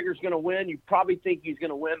McGregor's going to win, you probably think he's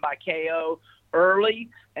going to win by KO early.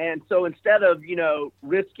 And so instead of,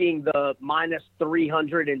 risking the minus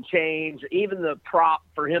 300 and change, even the prop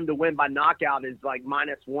for him to win by knockout is like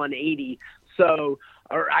minus 180. So,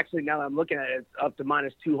 or actually now that I'm looking at it, it's up to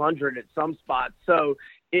minus 200 at some spots. So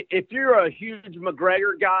if you're a huge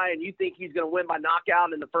McGregor guy and you think he's going to win by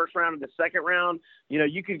knockout in the first round and the second round,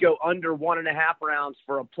 you could go under 1.5 rounds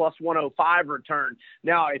for a plus 105 return.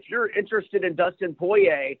 Now, if you're interested in Dustin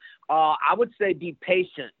Poirier, I would say be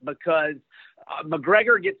patient, because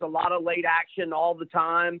McGregor gets a lot of late action all the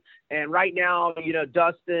time. And right now,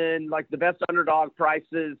 Dustin, like the best underdog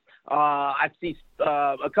prices, I see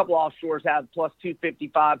a couple offshores have plus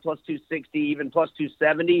 255, plus 260, even plus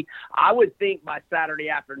 270. I would think by Saturday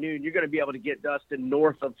afternoon, you're going to be able to get Dustin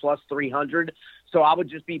north of plus 300. So I would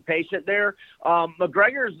just be patient there.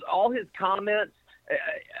 McGregor's, all his comments,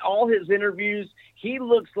 all his interviews, he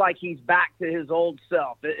looks like he's back to his old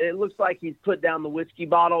self. It looks like he's put down the whiskey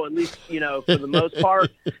bottle, at least, for the most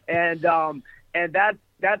part. And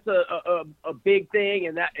that's a big thing,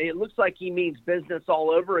 and that it looks like he means business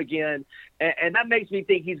all over again, and that makes me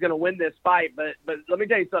think he's going to win this fight. But let me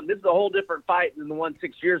tell you something. This is a whole different fight than the one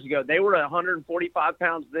 6 years ago. They were at 145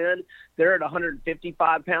 pounds then. They're at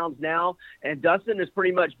 155 pounds now, and Dustin has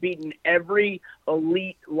pretty much beaten every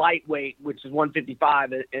elite lightweight, which is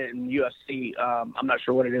 155 in UFC. I'm not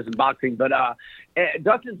sure what it is in boxing, but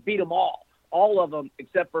Dustin's beat them all of them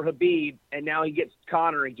except for Habib, and now he gets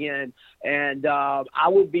Conor again. And I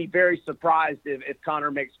would be very surprised if Conor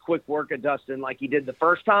makes quick work of Dustin like he did the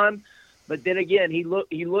first time. But then again, he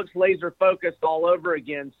looks laser focused all over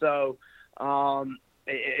again. So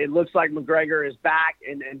it looks like McGregor is back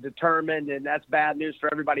and determined, and that's bad news for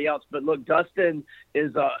everybody else. But look, Dustin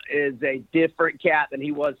is a different cat than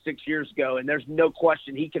he was 6 years ago, and there's no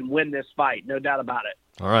question he can win this fight, no doubt about it.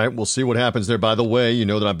 All right, we'll see what happens there. By the way, you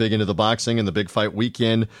know that I'm big into the boxing and the Big Fight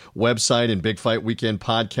Weekend website and Big Fight Weekend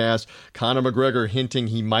podcast. Conor McGregor hinting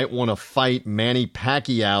he might want to fight Manny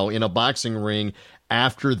Pacquiao in a boxing ring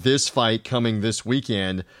after this fight coming this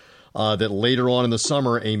weekend. That later on in the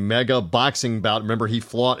summer, a mega boxing bout. Remember, he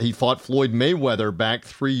fought Floyd Mayweather back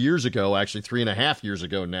 3 years ago, actually 3.5 years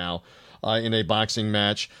ago now, in a boxing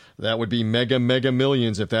match. That would be mega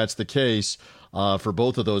millions if that's the case. For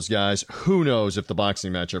both of those guys. Who knows if the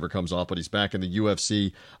boxing match ever comes off, but he's back in the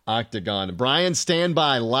UFC octagon. Brian, stand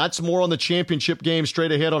by. Lots more on the championship game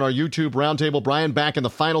straight ahead on our YouTube roundtable. Brian back in the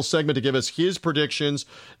final segment to give us his predictions.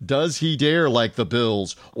 Does he dare like the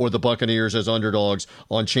Bills or the Buccaneers as underdogs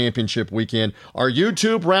on championship weekend? Our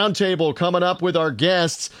YouTube roundtable coming up with our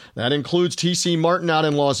guests. That includes TC Martin out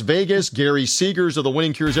in Las Vegas, Gary Seegers of the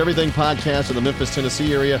Winning Cures Everything podcast in the Memphis,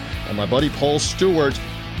 Tennessee area, and my buddy Paul Stewart,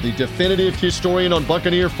 the definitive historian on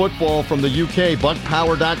Buccaneer football from the UK,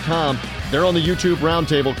 buckpower.com. They're on the YouTube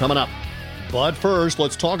roundtable coming up. But first,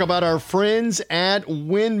 let's talk about our friends at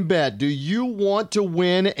WynnBET. Do you want to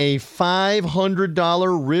win a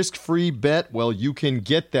 $500 risk-free bet? Well, you can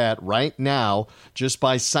get that right now just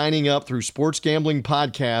by signing up through Sports Gambling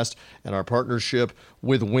Podcast and our partnership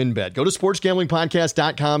with WynnBET. Go to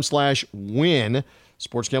sportsgamblingpodcast.com/win.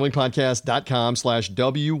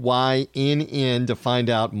 sportsgamblingpodcast.com/WYNN to find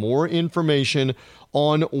out more information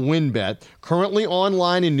on WynnBET. Currently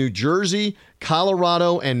online in New Jersey,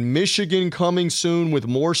 Colorado, and Michigan, coming soon with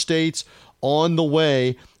more states on the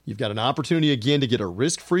way. You've got an opportunity again to get a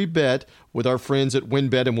risk-free bet with our friends at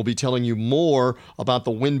WynnBET, and we'll be telling you more about the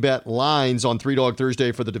WynnBET lines on Three Dog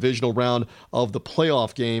Thursday for the divisional round of the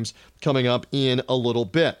playoff games coming up in a little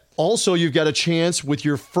bit. Also, you've got a chance with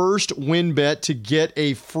your first WynnBET to get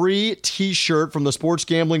a free t-shirt from the Sports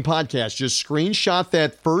Gambling Podcast. Just screenshot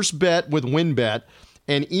that first bet with WynnBET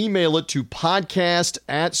and email it to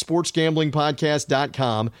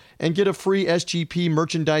podcast@sportsgamblingpodcast.com and get a free SGP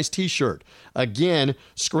merchandise t-shirt. Again,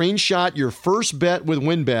 screenshot your first bet with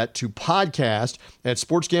WynnBET to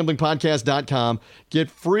podcast@sportsgamblingpodcast.com.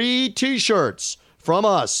 Get free t-shirts from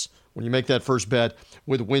us when you make that first bet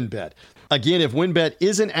with WynnBET. Again, if WynnBET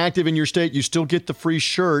isn't active in your state, you still get the free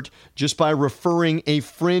shirt just by referring a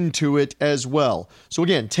friend to it as well. So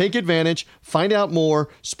again, take advantage. Find out more.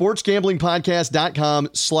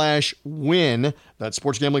 sportsgamblingpodcast.com/win. That's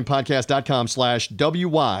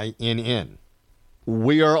sportsgamblingpodcast.com/WYNN.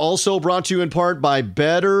 We are also brought to you in part by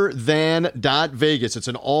BetterThan.Vegas. It's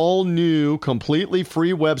an all-new, completely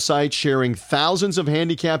free website sharing thousands of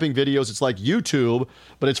handicapping videos. It's like YouTube,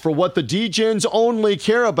 but it's for what the D-Gens only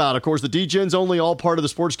care about. Of course, the D-Gens only, all part of the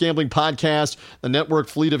Sports Gambling Podcast, the network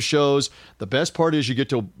fleet of shows. The best part is you get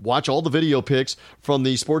to watch all the video picks from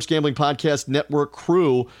the Sports Gambling Podcast network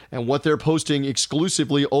crew and what they're posting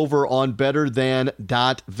exclusively over on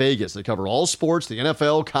BetterThan.Vegas. They cover all sports, the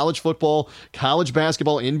NFL, college football, college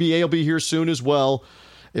basketball, NBA will be here soon as well.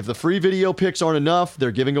 If the free video picks aren't enough,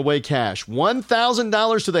 they're giving away cash.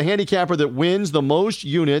 $1,000 to the handicapper that wins the most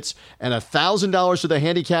units and $1,000 to the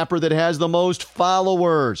handicapper that has the most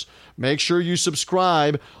followers. Make sure you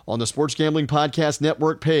subscribe on the Sports Gambling Podcast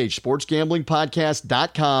Network page,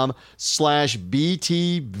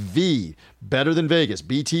 sportsgamblingpodcast.com/BTV. Better Than Vegas,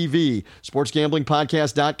 BTV,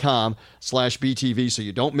 sportsgamblingpodcast.com/BTV, so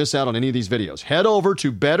you don't miss out on any of these videos. Head over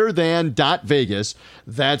to BetterThan.Vegas.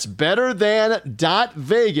 That's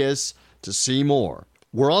BetterThan.Vegas to see more.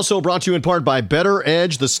 We're also brought to you in part by Better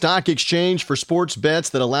Edge, the stock exchange for sports bets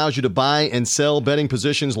that allows you to buy and sell betting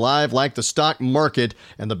positions live like the stock market.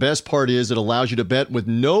 And the best part is it allows you to bet with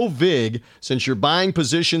no VIG since you're buying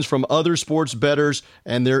positions from other sports bettors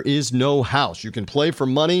and there is no house. You can play for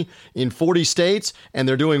money in 40 states, and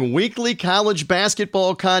they're doing weekly college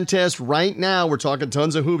basketball contests right now. We're talking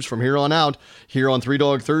tons of hoops from here on out here on Three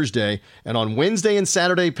Dog Thursday. And on Wednesday and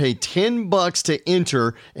Saturday, pay $10 to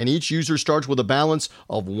enter, and each user starts with a balance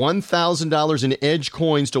of $1,000 in Edge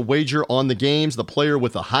coins to wager on the games. The player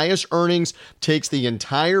with the highest earnings takes the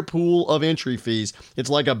entire pool of entry fees. It's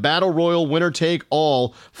like a battle royal, winner take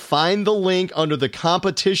all. Find the link under the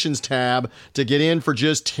competitions tab to get in for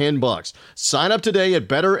just $10. Sign up today at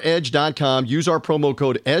betteredge.com. Use our promo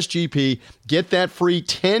code SGP. Get that free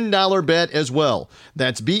 $10 bet as well.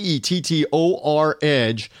 That's BETTOR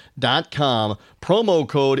edge.com. Promo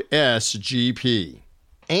code SGP.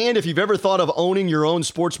 And if you've ever thought of owning your own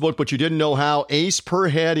sportsbook but you didn't know how, Ace Per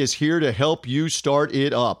Head is here to help you start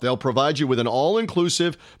it up. They'll provide you with an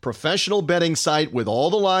all-inclusive professional betting site with all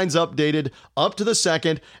the lines updated up to the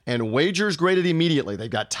second and wagers graded immediately. They've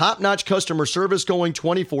got top-notch customer service going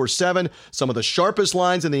 24/7, some of the sharpest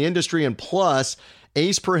lines in the industry, and plus,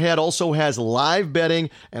 Ace Per Head also has live betting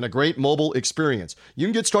and a great mobile experience. You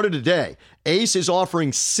can get started today. Ace is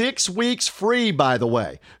offering 6 weeks free, by the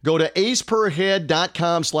way. Go to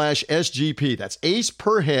aceperhead.com/SGP. That's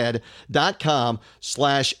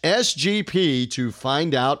aceperhead.com/SGP to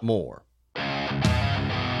find out more.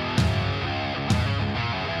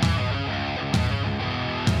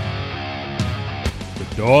 The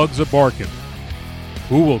dogs are barking.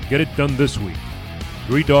 Who will get it done this week?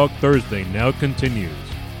 Three Dog Thursday now continues.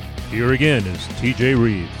 Here again is TJ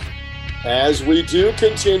Reeves. As we do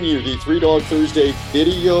continue, the Three Dog Thursday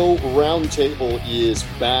video roundtable is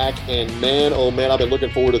back. And man, oh man, I've been looking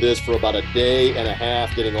forward to this for about a day and a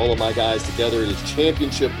half, getting all of my guys together. It is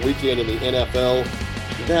championship weekend in the NFL.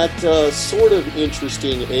 That sort of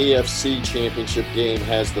interesting AFC championship game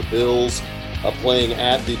has the Bills playing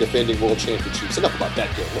at the defending world championships. Enough about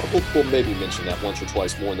that game. We'll maybe mention that once or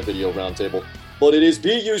twice more in the video roundtable. But it is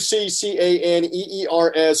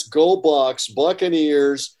BUCCANEERS, Go Bucks,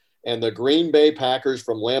 Buccaneers, and the Green Bay Packers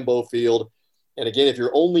from Lambeau Field. And again, if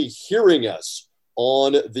you're only hearing us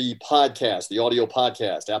on the podcast, the audio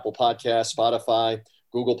podcast, Apple Podcasts, Spotify,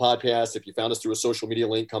 Google Podcasts, if you found us through a social media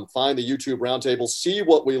link, come find the YouTube roundtable, see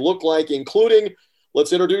what we look like, including,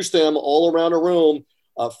 let's introduce them all around a room.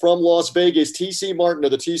 From Las Vegas, T.C. Martin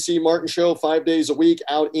of the T.C. Martin Show, 5 days a week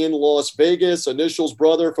out in Las Vegas. Initials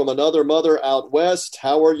brother from another mother out west.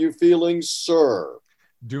 How are you feeling, sir?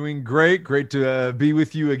 Doing great. Great to be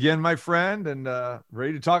with you again, my friend, and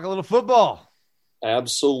ready to talk a little football.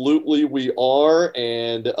 Absolutely, we are.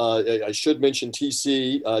 And I should mention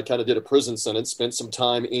TC kind of did a prison sentence, spent some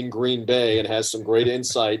time in Green Bay, and has some great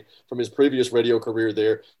insight from his previous radio career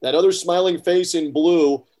there. That other smiling face in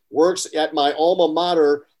blue works at my alma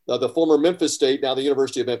mater, the former Memphis State, now the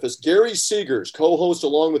University of Memphis. Gary Seegers, co-host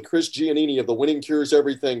along with Chris Giannini of the Winning Cures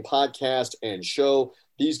Everything podcast and show.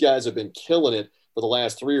 These guys have been killing it for the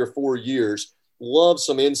last 3 or 4 years. Love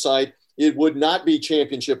some insight. It would not be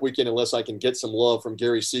championship weekend unless I can get some love from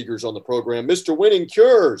Gary Seegers on the program. Mr. Winning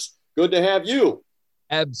Cures, good to have you.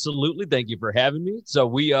 Absolutely. Thank you for having me. So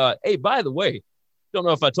we, hey, by the way, don't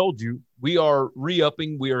know if I told you, we are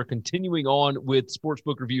re-upping. We are continuing on with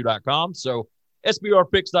sportsbookreview.com. So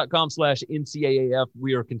sbrpicks.com/NCAAF.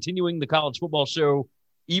 We are continuing the college football show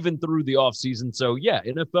even through the offseason. So yeah,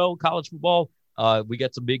 NFL, college football. We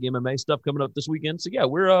got some big MMA stuff coming up this weekend. So yeah,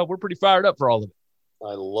 we're pretty fired up for all of it.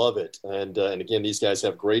 I love it. And again, these guys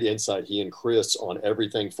have great insight, he and Chris, on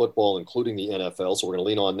everything football, including the NFL. So we're going to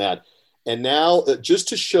lean on that. And now just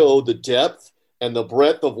to show the depth and the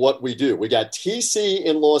breadth of what we do. We got TC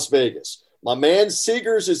in Las Vegas. My man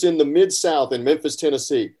Seegers is in the Mid-South in Memphis,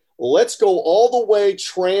 Tennessee. Let's go all the way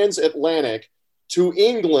transatlantic to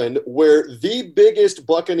England, where the biggest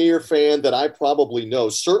Buccaneer fan that I probably know,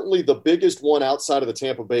 certainly the biggest one outside of the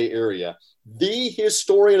Tampa Bay area, the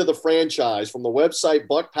historian of the franchise from the website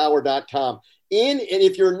buckpower.com. And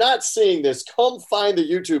if you're not seeing this, come find the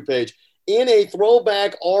YouTube page. In a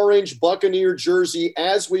throwback orange Buccaneer jersey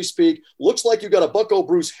as we speak. Looks like you got a Bucko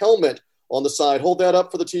Bruce helmet on the side. Hold that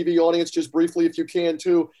up for the TV audience just briefly if you can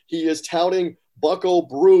too. He is touting Bucko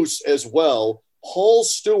Bruce as well. Paul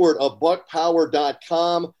Stewart of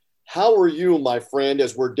buckpower.com. How are you, my friend,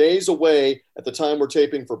 as we're days away at the time we're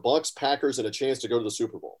taping for Bucks, Packers, and a chance to go to the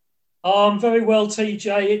Super Bowl? Very well,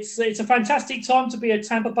 TJ. It's a fantastic time to be a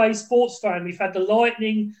Tampa Bay sports fan. We've had the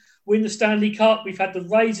Lightning win the Stanley Cup. We've had the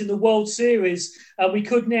Rays in the World Series. We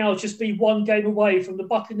could now just be one game away from the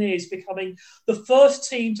Buccaneers becoming the first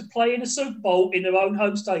team to play in a Super Bowl in their own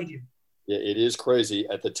home stadium. Yeah, it is crazy.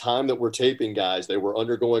 At the time that we're taping, guys, they were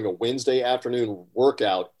undergoing a Wednesday afternoon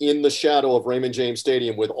workout in the shadow of Raymond James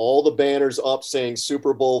Stadium with all the banners up saying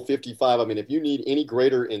Super Bowl 55. I mean, if you need any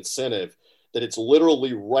greater incentive, that it's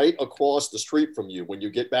literally right across the street from you. When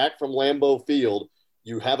you get back from Lambeau Field,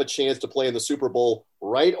 you have a chance to play in the Super Bowl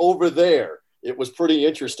right over there. It was pretty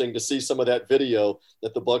interesting to see some of that video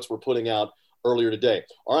that the Bucs were putting out earlier today.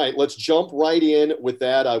 All right, let's jump right in with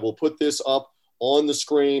that. I will put this up on the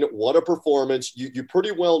screen. What a performance. You pretty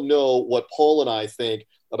well know what Paul and I think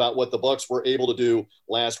about what the Bucs were able to do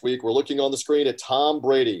last week. We're looking on the screen at Tom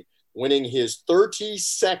Brady winning his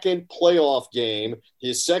 32nd playoff game,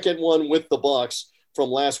 his second one with the Bucs from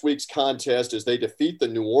last week's contest as they defeat the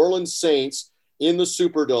New Orleans Saints in the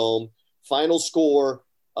Superdome. Final score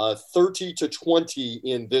 30-20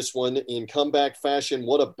 in this one in comeback fashion.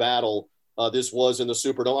 What a battle this was in the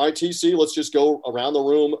Superdome. All right, TC, let's just go around the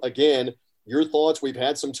room again. Your thoughts. We've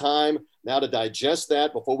had some time now to digest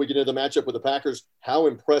that before we get into the matchup with the Packers. How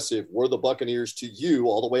impressive were the Buccaneers to you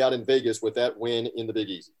all the way out in Vegas with that win in the Big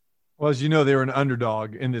Easy? Well, as you know, they were an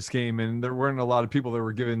underdog in this game, and there weren't a lot of people that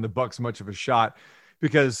were giving the Bucs much of a shot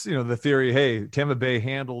because, you know, the theory, hey, Tampa Bay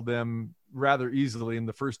handled them rather easily in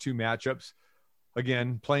the first two matchups.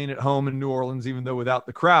 Again, playing at home in New Orleans, even though without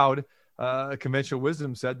the crowd, conventional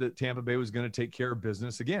wisdom said that Tampa Bay was going to take care of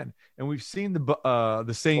business again. And we've seen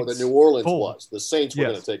the Saints. Or the New Orleans was. The Saints were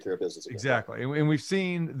going to take care of business again. Exactly. And we've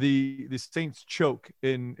seen the Saints choke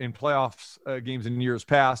in playoffs games in years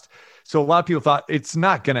past. So a lot of people thought it's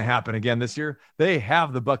not going to happen again this year. They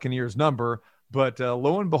have the Buccaneers number. But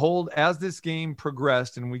lo and behold, as this game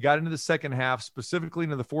progressed and we got into the second half, specifically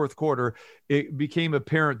into the fourth quarter, it became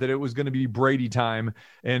apparent that it was going to be Brady time.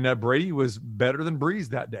 And Brady was better than Breeze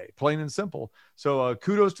that day, plain and simple. So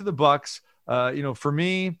kudos to the Bucs. For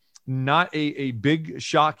me, not a big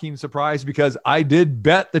shocking surprise because I did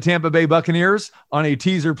bet the Tampa Bay Buccaneers on a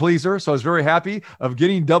teaser pleaser. So I was very happy of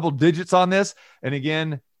getting double digits on this. And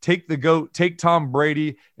again, take the GOAT, take Tom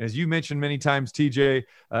Brady. As you mentioned many times, TJ,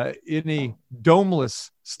 in a domeless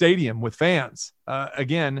stadium with fans.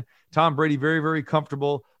 Again, Tom Brady, very, very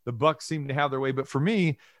comfortable. The Bucs seem to have their way. But for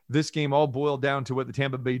me, this game all boiled down to what the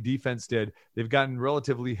Tampa Bay defense did. They've gotten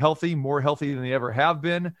relatively healthy, more healthy than they ever have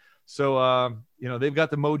been. So, they've got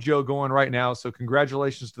the mojo going right now. So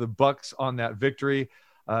congratulations to the Bucs on that victory.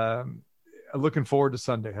 Looking forward to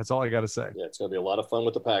Sunday. That's all I got to say. Yeah, it's going to be a lot of fun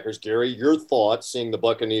with the Packers. Gary, your thoughts seeing the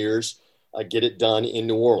Buccaneers get it done in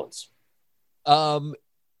New Orleans?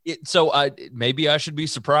 Maybe I should be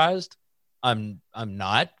surprised. I'm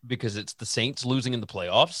not, because it's the Saints losing in the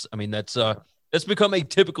playoffs. I mean, that's become a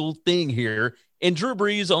typical thing here. And Drew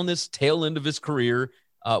Brees on this tail end of his career,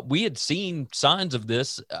 we had seen signs of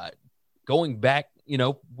this going back,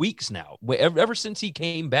 weeks now. Ever since he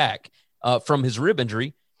came back from his rib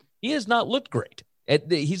injury, he has not looked great.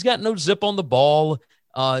 He's got no zip on the ball.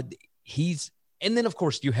 And then of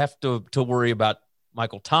course you have to worry about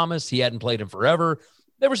Michael Thomas. He hadn't played him forever.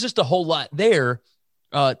 There was just a whole lot there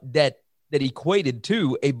that equated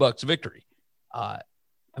to a Bucs victory. I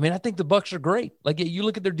think the Bucs are great. Like, you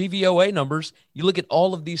look at their DVOA numbers, you look at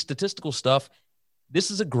all of these statistical stuff.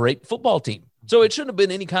 This is a great football team. So it shouldn't have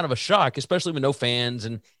been any kind of a shock, especially with no fans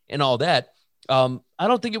and all that. I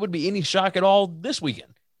don't think it would be any shock at all this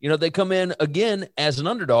weekend. They come in again as an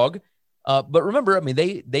underdog. But remember,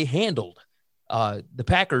 they handled the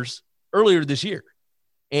Packers earlier this year.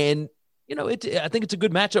 And, I think it's a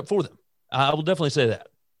good matchup for them. I will definitely say that.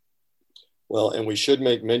 Well, and we should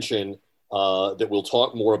make mention that we'll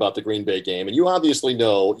talk more about the Green Bay game. And you obviously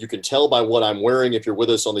know, you can tell by what I'm wearing if you're with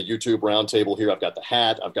us on the YouTube roundtable here. I've got the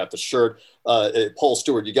hat, I've got the shirt. Paul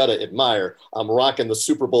Stewart, you got to admire, I'm rocking the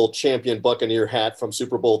Super Bowl champion Buccaneer hat from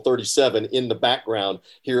Super Bowl 37 in the background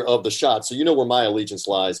here of the shot. So you know where my allegiance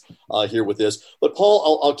lies here with this. But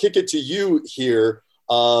Paul, I'll kick it to you here.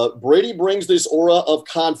 Brady brings this aura of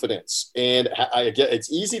confidence. And I get it's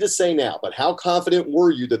easy to say now, but how confident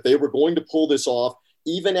were you that they were going to pull this off?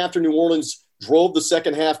 Even after New Orleans drove the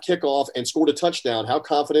second half kickoff and scored a touchdown, how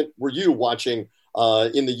confident were you watching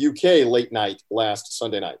in the UK late night last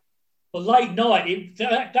Sunday night? Well, late night,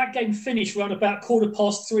 that game finished around about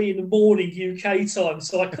 3:15 in the morning UK time.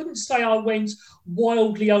 So I couldn't say I went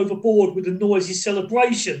wildly overboard with the noisy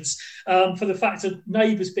celebrations for the fact of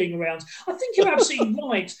neighbours being around. I think you're absolutely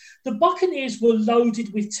right. The Buccaneers were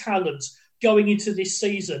loaded with talent going into this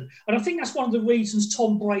season. And I think that's one of the reasons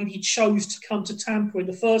Tom Brady chose to come to Tampa in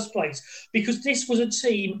the first place, because this was a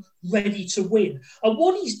team ready to win. And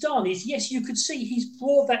what he's done is, yes, you could see he's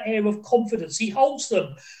brought that air of confidence. He holds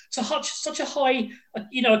them to such a high,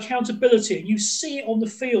 accountability. And you see it on the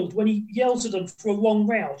field when he yells at them for a wrong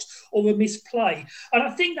route or a misplay. And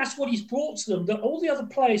I think that's what he's brought to them, that all the other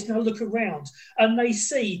players now look around and they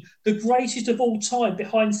see the greatest of all time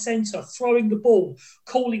behind centre, throwing the ball,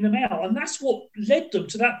 calling them out. And that's what led them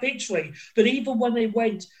to that victory, that even when they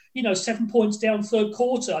went, 7 points down third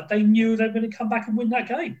quarter, they knew they were going to come back and win that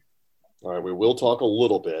game. All right, we will talk a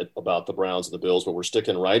little bit about the Browns and the Bills, but we're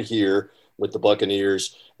sticking right here with the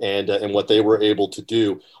Buccaneers and what they were able to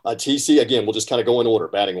do. TC, again, we'll just kind of go in order,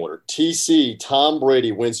 batting order. TC, Tom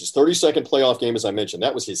Brady wins his 32nd playoff game, as I mentioned.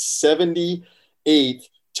 That was his 78th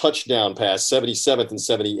touchdown pass, 77th and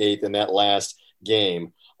 78th in that last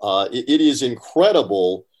game. It is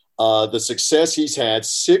incredible the success he's had,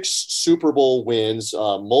 6 Super Bowl wins,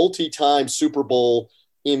 multi-time Super Bowl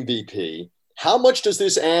MVP. How much does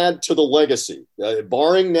this add to the legacy?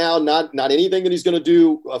 Barring now not anything that he's going to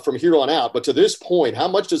do from here on out, but to this point, how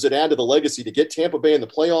much does it add to the legacy to get Tampa Bay in the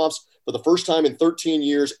playoffs for the first time in 13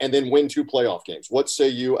 years and then win 2 playoff games? What say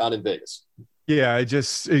you out in Vegas? Yeah,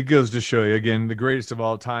 it goes to show you, again, the greatest of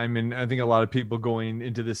all time. And I think a lot of people going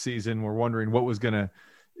into this season were wondering what was going to,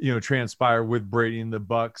 transpire with Brady and the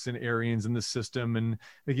Bucks and Arians in the system. And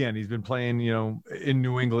again, he's been playing, in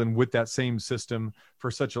New England with that same system for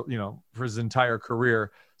for his entire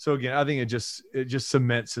career. So again, I think it just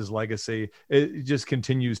cements his legacy. It just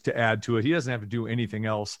continues to add to it. He doesn't have to do anything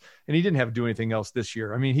else. And he didn't have to do anything else this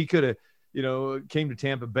year. I mean, he could have, came to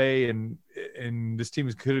Tampa Bay and this team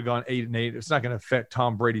could have gone 8-8. It's not going to affect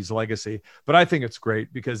Tom Brady's legacy, but I think it's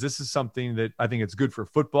great because this is something that I think it's good for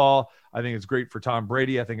football. I think it's great for Tom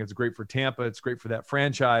Brady. I think it's great for Tampa. It's great for that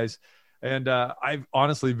franchise. And I've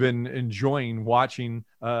honestly been enjoying watching,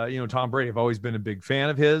 Tom Brady. I've always been a big fan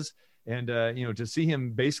of his. And, to see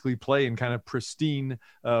him basically play in kind of pristine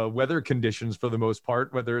weather conditions for the most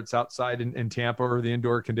part, whether it's outside in Tampa or the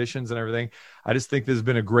indoor conditions and everything, I just think this has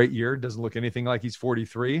been a great year. Doesn't look anything like he's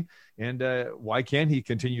 43. And why can't he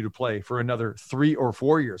continue to play for another 3 or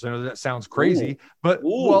 4 years? I know that sounds crazy, but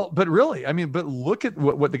really, but look at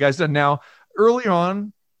what the guy's done now. Early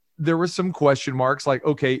on, there were some question marks like,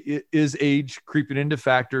 okay, is age creeping into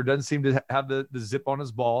factor? Doesn't seem to have the zip on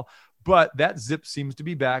his ball. But that zip seems to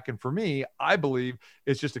be back. And for me, I believe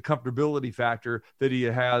it's just a comfortability factor that he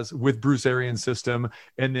has with Bruce Arians' system.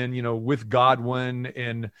 And then, with Godwin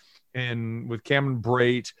and with Cameron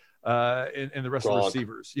Brate and the rest of the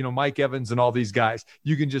receivers, Mike Evans and all these guys,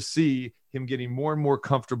 you can just see him getting more and more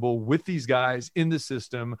comfortable with these guys in the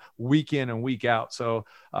system week in and week out. So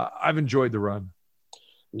I've enjoyed the run.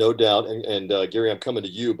 No doubt. And Gary, I'm coming to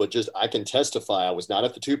you, but I can testify. I was not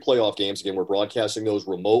at the 2 playoff games. Again, we're broadcasting those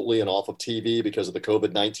remotely and off of TV because of the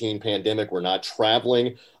COVID-19 pandemic. We're not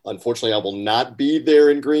traveling. Unfortunately, I will not be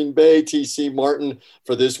there in Green Bay, TC Martin,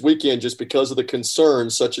 for this weekend just because of the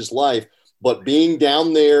concerns such as life. But being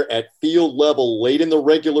down there at field level late in the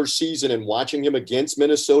regular season and watching him against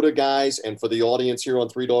Minnesota guys, and for the audience here on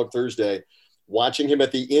 3 Dog Thursday, watching him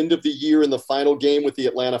at the end of the year in the final game with the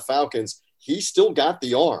Atlanta Falcons, he still got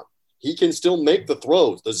the arm. He can still make the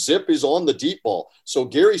throws. The zip is on the deep ball. So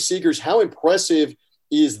Gary Seegers, how impressive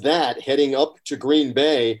is that heading up to Green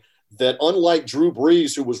Bay that unlike Drew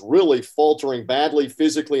Brees, who was really faltering badly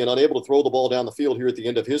physically and unable to throw the ball down the field here at the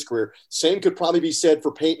end of his career, same could probably be said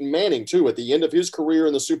for Peyton Manning too. At the end of his career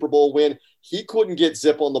in the Super Bowl win, he couldn't get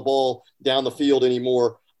zip on the ball down the field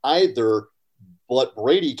anymore either, but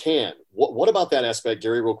Brady can. What about that aspect,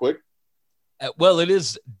 Gary, real quick? Well, it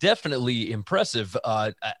is definitely impressive.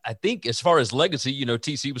 I think as far as legacy,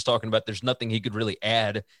 TC was talking about there's nothing he could really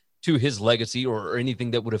add to his legacy or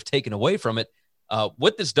anything that would have taken away from it.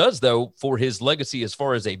 What this does, though, for his legacy as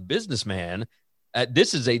far as a businessman,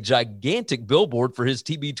 this is a gigantic billboard for his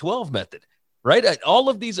TB12 method, right? All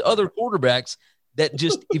of these other quarterbacks that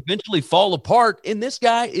just eventually fall apart, and this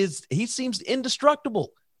guy he seems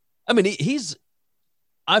indestructible. I mean,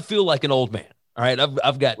 I feel like an old man. All right,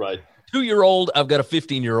 I've got right. 2-year-old, I've got a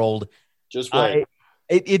 15-year-old. Just wait.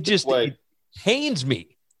 It pains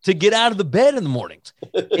me to get out of the bed in the mornings.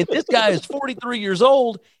 And this guy is 43 years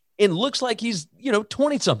old and looks like he's,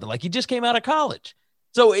 20-something, like he just came out of college.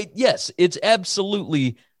 So, yes, it's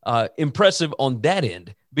absolutely impressive on that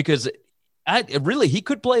end because he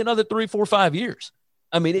could play another 3, 4, 5 years.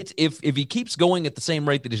 I mean, if he keeps going at the same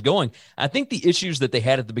rate that he's going, I think the issues that they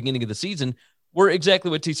had at the beginning of the season were exactly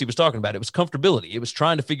what TC was talking about. It was comfortability. It was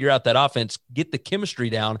trying to figure out that offense, get the chemistry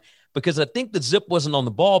down, because I think the zip wasn't on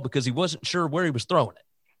the ball because he wasn't sure where he was throwing it.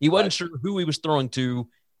 He wasn't sure who he was throwing to,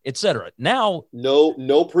 et cetera. Now, no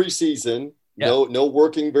preseason, no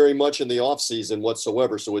working very much in the offseason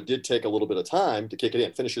whatsoever. So it did take a little bit of time to kick it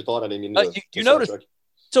in. Finish your thought. I didn't mean you noticed.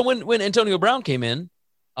 So when Antonio Brown came in,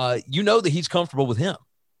 that he's comfortable with him.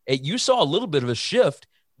 You saw a little bit of a shift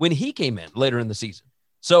when he came in later in the season.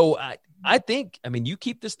 So I think, you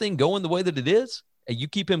keep this thing going the way that it is, and you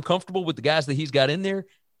keep him comfortable with the guys that he's got in there,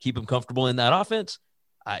 keep him comfortable in that offense.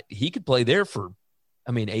 He could play there for,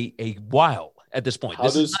 a while at this point. How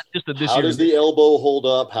does the elbow hold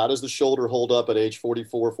up? How does the shoulder hold up at age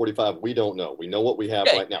 44, 45? We don't know. We know what we have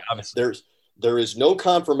right now. Obviously. There is no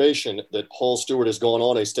confirmation that Paul Stewart has gone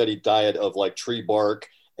on a steady diet of like tree bark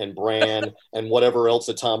and bran and whatever else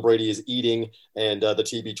that Tom Brady is eating and the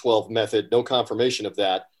TB12 method. No confirmation of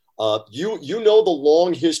that. You know the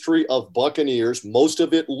long history of Buccaneers, most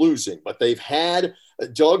of it losing, but they've had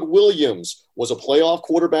Doug Williams was a playoff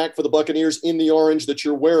quarterback for the Buccaneers in the orange that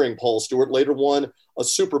you're wearing, Paul Stewart, later won a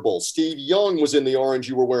Super Bowl. Steve Young was in the orange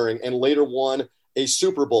you were wearing and later won a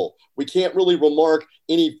Super Bowl. We can't really remark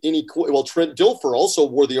any. Well, Trent Dilfer also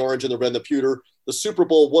wore the orange and the red and the pewter. The Super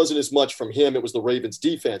Bowl wasn't as much from him. It was the Ravens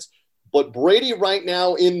defense. But Brady right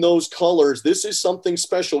now in those colors, this is something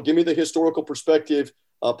special. Give me the historical perspective.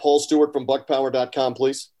 Paul Stewart from buckpower.com,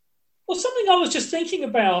 please. Well, something I was just thinking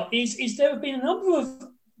about is there have been a number of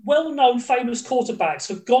well-known famous quarterbacks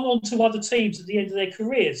who have gone on to other teams at the end of their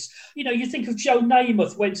careers. You know, you think of Joe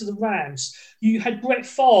Namath went to the Rams. You had Brett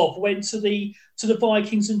Favre went to the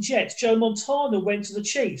Vikings and Jets. Joe Montana went to the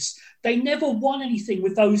Chiefs. They never won anything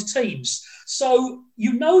with those teams. So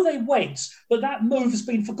you know they went, but that move has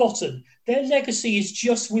been forgotten. Their legacy is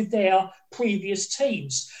just with their previous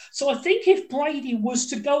teams. So I think if Brady was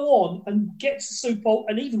to go on and get to the Super Bowl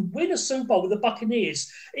and even win a Super Bowl with the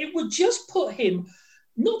Buccaneers, it would just put him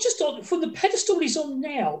not just on from the pedestal he's on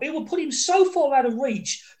now, it will put him so far out of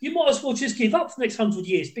reach, you might as well just give up for the next 100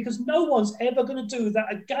 years because no one's ever going to do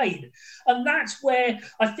that again. And that's where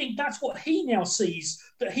I think that's what he now sees,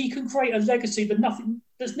 that he can create a legacy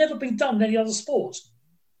that's never been done in any other sport.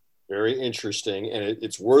 Very interesting. And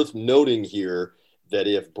it's worth noting here that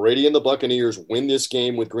if Brady and the Buccaneers win this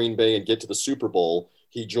game with Green Bay and get to the Super Bowl,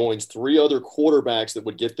 he joins 3 other quarterbacks that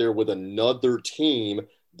would get there with another team.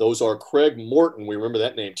 Those are Craig Morton. We remember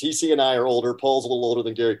that name. TC and I are older. Paul's a little older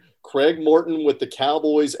than Gary. Craig Morton with the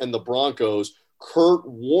Cowboys and the Broncos. Kurt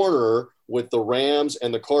Warner with the Rams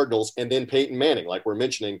and the Cardinals. And then Peyton Manning, like we're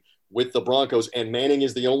mentioning, with the Broncos. And Manning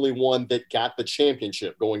is the only one that got the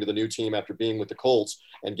championship going to the new team after being with the Colts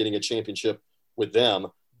and getting a championship with them.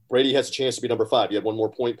 Brady has a chance to be number 5. You had one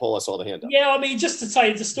more point, Paul. I saw the hand up. Yeah, I mean, just to tell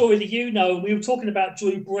you the story that you know, we were talking about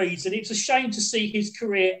Drew Brees, and it's a shame to see his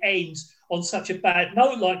career end on such a bad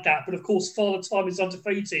note like that. But of course, Father Time is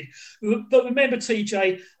undefeated. But remember,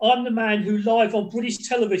 TJ, I'm the man who live on British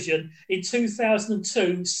television in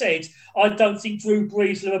 2002 said, I don't think Drew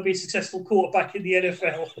Brees will ever be a successful quarterback in the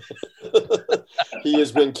NFL. He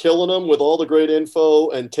has been killing them with all the great info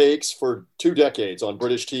and takes for 2 decades on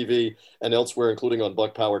British TV and elsewhere, including on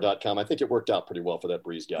buckpower.com. I think it worked out pretty well for that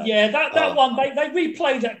Brees guy. Yeah, that one, they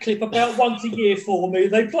replay that clip about once a year for me.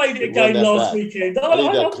 They played it again last weekend.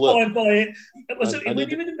 I'm fine by it. When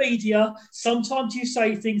you're in the media, sometimes you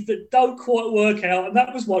say things that don't quite work out, and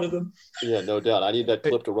that was one of them. Yeah, no doubt. I need that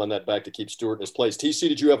clip to run that back to keep Stewart in his place. TC,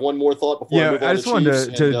 did you have one more thought before I move on? I just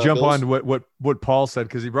wanted to jump Bills? on to what Paul said,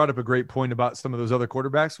 because he brought up a great point about some of those other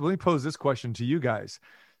quarterbacks. Let me pose this question to you guys.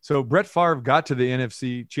 So Brett Favre got to the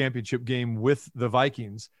NFC Championship game with the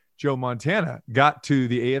Vikings. Joe Montana got to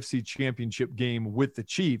the AFC Championship game with the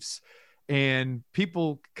Chiefs. And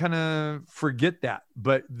people kind of forget that.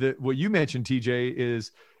 But what you mentioned, TJ,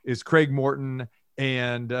 is Craig Morton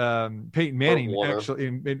and Peyton Manning actually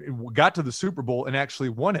got to the Super Bowl and actually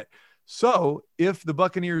won it. So if the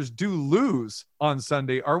Buccaneers do lose on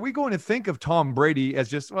Sunday, are we going to think of Tom Brady as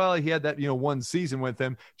just, well, he had that, one season with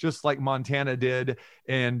them, just like Montana did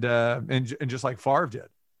and just like Favre did?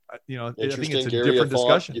 I think it's a Gary, different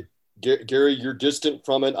discussion. Gary, you're distant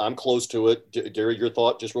from it. I'm close to it. Gary, your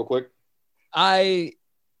thought just real quick. I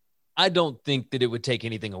don't think that it would take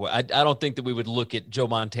anything away. I don't think that we would look at Joe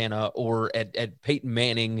Montana or at Peyton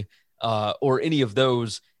Manning or any of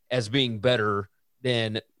those as being better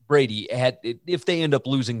than Brady if they end up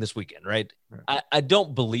losing this weekend, right? I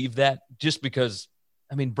don't believe that, just because,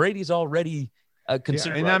 Brady's already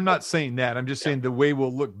considered. And I'm not saying that. I'm just saying the way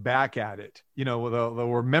we'll look back at it, they'll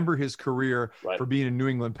remember his career for being a New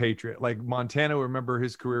England Patriot. Like Montana will remember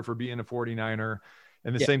his career for being a 49er.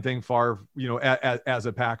 And the same thing Favre, as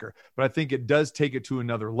a Packer. But I think it does take it to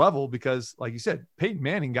another level because, like you said, Peyton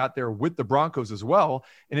Manning got there with the Broncos as well.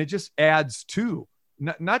 And it just adds to,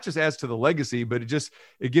 not just adds to the legacy, but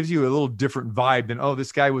it gives you a little different vibe than, oh,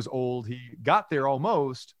 this guy was old. He got there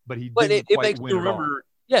almost, but he didn't quite win it all.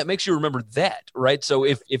 Yeah, it makes you remember that, right? So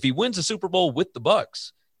if he wins a Super Bowl with the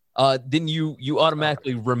Bucks, then you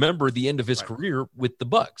automatically remember the end of his career with the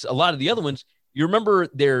Bucks. A lot of the other ones, you remember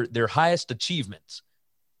their highest achievements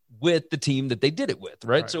with the team that they did it with,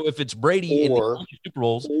 right? So if it's Brady in the Super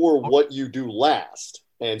Bowls, or what you do last,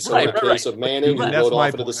 and so in the case of Manning, he rode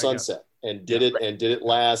off into the sunset and did it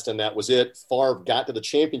last, and that was it. Favre got to the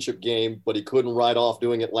championship game, but he couldn't ride off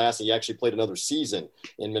doing it last. He actually played another season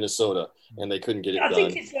in Minnesota, and they couldn't get it done. I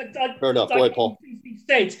think it's like fair enough. Go ahead, Paul.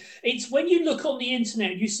 It's when you look on the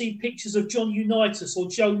internet and you see pictures of John Unitas or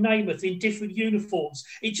Joe Namath in different uniforms,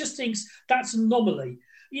 it just thinks that's an anomaly.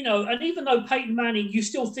 And even though Peyton Manning, you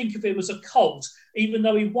still think of him as a Colt, even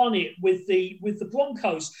though he won it with the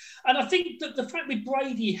Broncos. And I think that the fact with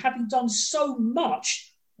Brady having done so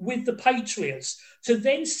much with the Patriots, to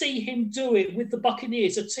then see him do it with the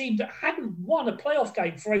Buccaneers, a team that hadn't won a playoff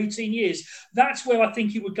game for 18 years, that's where I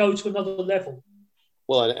think he would go to another level.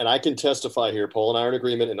 Well, and I can testify here, Paul and I are in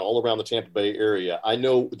agreement, and all around the Tampa Bay area. I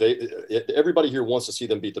know everybody here wants to see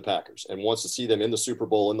them beat the Packers and wants to see them in the Super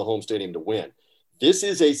Bowl in the home stadium to win. This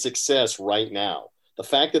is a success right now. The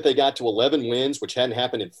fact that they got to 11 wins, which hadn't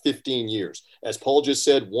happened in 15 years. As Paul just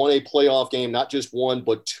said, won a playoff game, not just one,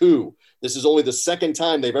 but two. This is only the second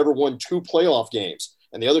time they've ever won two playoff games.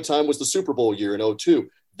 And the other time was the Super Bowl year in 2002.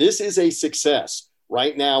 This is a success.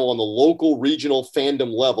 Right now on the local regional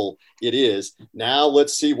fandom level, it is. Now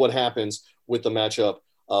let's see what happens with the matchup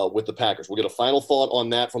with the Packers. We'll get a final thought on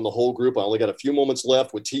that from the whole group. I only got a few moments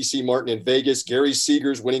left with TC Martin in Vegas, Gary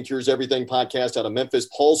Seegers, Winning Cures Everything podcast out of Memphis,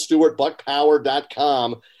 Paul Stewart,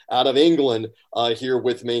 BuckPower.com out of England here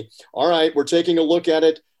with me. All right, we're taking a look at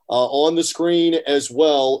it on the screen as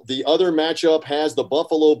well. The other matchup has the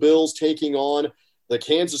Buffalo Bills taking on the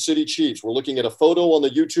Kansas City Chiefs. We're looking at a photo on the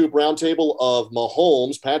YouTube roundtable of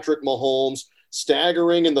Mahomes, Patrick Mahomes,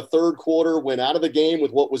 staggering in the third quarter, went out of the game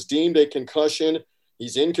with what was deemed a concussion.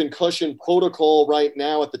 He's in concussion protocol right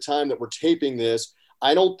now at the time that we're taping this.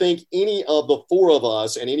 I don't think any of the four of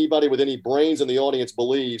us and anybody with any brains in the audience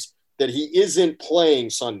believes that he isn't playing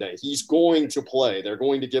Sunday. He's going to play. They're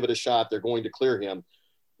going to give it a shot. They're going to clear him.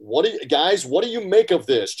 What do you make of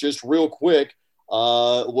this? Just real quick.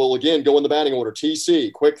 We'll again go in the batting order.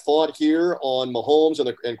 TC, quick thought here on Mahomes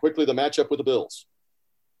and quickly the matchup with the Bills.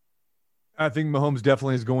 I think Mahomes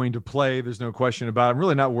definitely is going to play. There's no question about it. I'm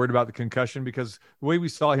really not worried about the concussion because the way we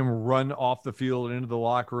saw him run off the field and into the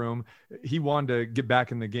locker room, he wanted to get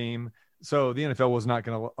back in the game. So the NFL was not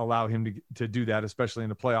going to allow him to do that, especially in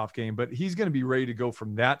the playoff game. But he's going to be ready to go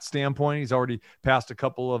from that standpoint. He's already passed a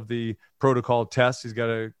couple of the protocol tests. He's got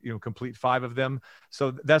to complete 5 of them.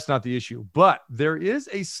 So that's not the issue. But there is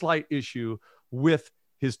a slight issue with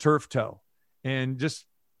his turf toe. And just,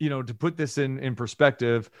 to put this in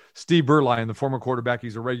perspective, Steve Berline, the former quarterback,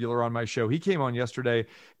 he's a regular on my show. He came on yesterday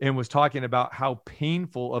and was talking about how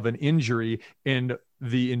painful of an injury and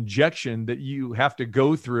the injection that you have to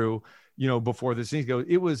go through before this thing goes.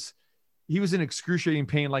 He was in excruciating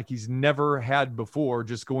pain like he's never had before,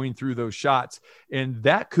 just going through those shots. And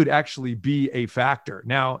that could actually be a factor.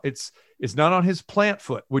 Now it's not on his plant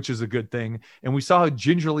foot, which is a good thing. And we saw how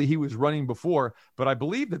gingerly he was running before, but I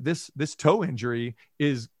believe that this toe injury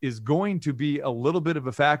is going to be a little bit of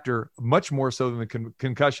a factor, much more so than the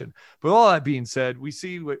concussion. But all that being said, we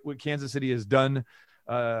see what Kansas City has done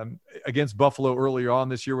against Buffalo earlier on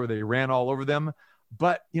this year, where they ran all over them.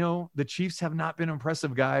 But, the Chiefs have not been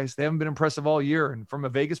impressive, guys. They haven't been impressive all year. And from a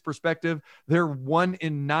Vegas perspective, they're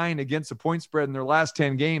 1-9 against the point spread in their last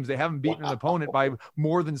 10 games. They haven't beaten an opponent by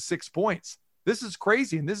more than 6 points. This is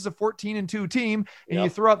crazy. And this is a 14-2 team. And you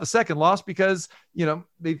throw out the second loss because,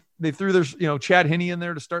 they threw their, Chad Henne in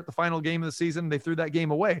there to start the final game of the season. They threw that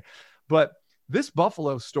game away. But this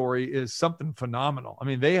Buffalo story is something phenomenal. I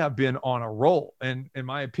mean, they have been on a roll. And in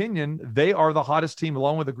my opinion, they are the hottest team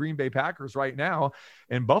along with the Green Bay Packers right now.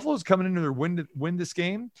 And Buffalo's coming into their win this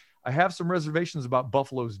game. I have some reservations about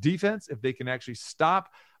Buffalo's defense, if they can actually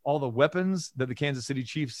stop all the weapons that the Kansas City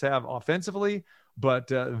Chiefs have offensively. But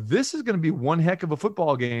this is going to be one heck of a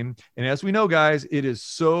football game. And as we know, guys, it is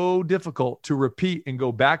so difficult to repeat and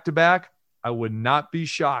go back to back. I would not be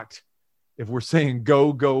shocked if we're saying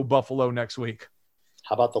go Buffalo next week.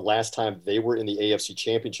 How about the last time they were in the AFC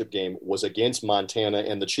Championship game was against Montana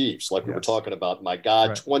and the Chiefs, like we were talking about. My God,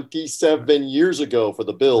 right. 27 years ago for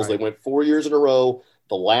the Bills. Right. They went 4 years in a row.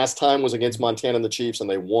 The last time was against Montana and the Chiefs, and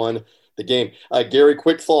they won the game. Gary,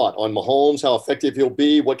 quick thought on Mahomes, how effective he'll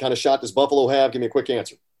be. What kind of shot does Buffalo have? Give me a quick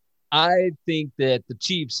answer. I think that the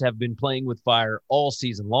Chiefs have been playing with fire all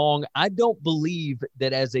season long. I don't believe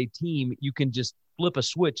that as a team you can just flip a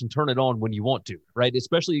switch and turn it on when you want to, right?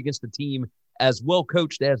 Especially against a team as well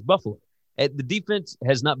coached as Buffalo. The defense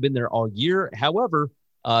has not been there all year. However,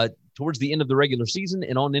 towards the end of the regular season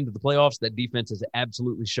and on into the playoffs, that defense has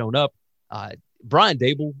absolutely shown up. Brian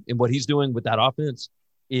Daboll and what he's doing with that offense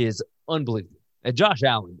is unbelievable. And Josh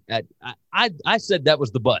Allen, I said that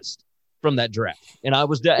was the bust from that draft. And I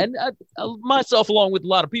was and myself, along with a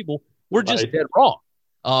lot of people, were just dead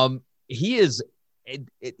wrong. He is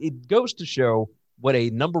it goes to show what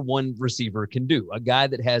a number one receiver can do, a guy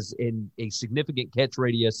that has a significant catch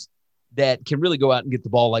radius that can really go out and get the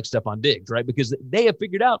ball like Stephon Diggs, right? Because they have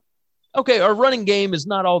figured out, okay, our running game is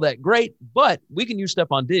not all that great, but we can use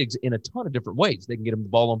Stephon Diggs in a ton of different ways. They can get him the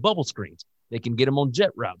ball on bubble screens. They can get him on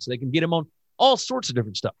jet routes. They can get him on all sorts of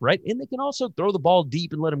different stuff, right? And they can also throw the ball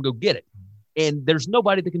deep and let him go get it. And there's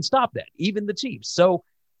nobody that can stop that, even the Chiefs. So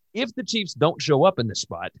if the Chiefs don't show up in this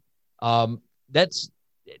spot,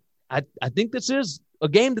 I think this is a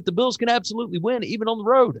game that the Bills can absolutely win, even on the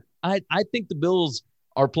road. I think the Bills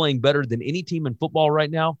are playing better than any team in football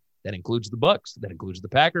right now. That includes the Bucs. That includes the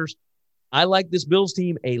Packers. I like this Bills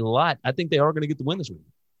team a lot. I think they are going to get the win this week.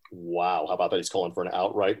 Wow. How about that? He's calling for an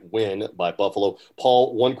outright win by Buffalo.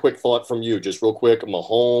 Paul, one quick thought from you, just real quick.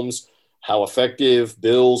 Mahomes, how effective?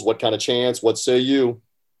 Bills, what kind of chance? What say you?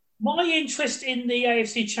 My interest in the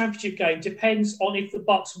AFC Championship game depends on if the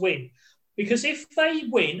Bucs win. Because if they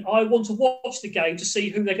win, I want to watch the game to see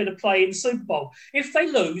who they're going to play in the Super Bowl. If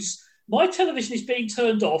they lose, my television is being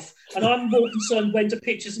turned off, and I'm more concerned when the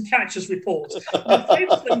pitchers and catchers report. Now,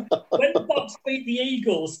 when the Bucs beat the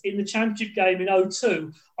Eagles in the championship game in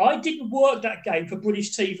 2002, I didn't work that game for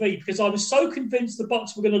British TV because I was so convinced the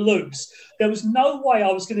Bucs were going to lose. There was no way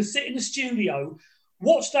I was going to sit in the studio,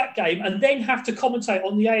 watch that game, and then have to commentate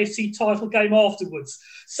on the AFC title game afterwards.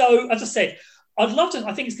 So, as I said, I'd love to.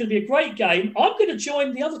 I think it's going to be a great game. I'm going to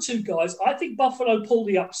join the other two guys. I think Buffalo pull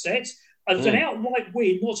the upset. And it's an outright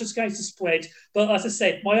win, not just against the spread. But as I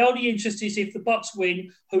said, my only interest is if the Bucs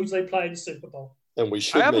win, who do they play in the Super Bowl? And we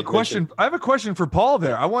should. I have a question for Paul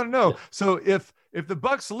there. I want to know. So if the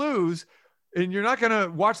Bucs lose and you're not going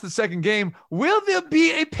to watch the second game, will there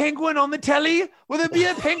be a penguin on the telly? Will there be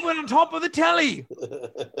a penguin on top of the telly?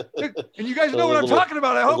 And you guys know what I'm talking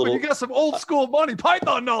about. I hope you got some old school Monty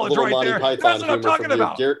Python knowledge right there. That's what I'm talking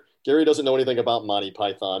about. Gary doesn't know anything about Monty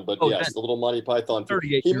Python, but yes, the little Monty Python.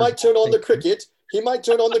 38 he might turn on the cricket.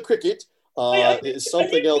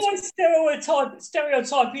 Something else.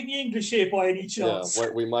 Stereotyping the English here by any chance?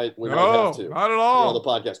 Yeah, we might have to. Not at all. On the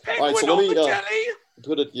podcast. Penguin all right, so let me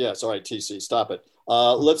put it. Yes, all right, TC, stop it.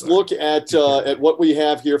 Let's look at what we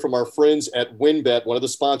have here from our friends at WynnBET, one of the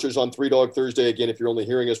sponsors on Three Dog Thursday. Again, if you're only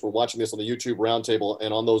hearing us, we're watching this on the YouTube Roundtable,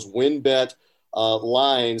 and on those WynnBET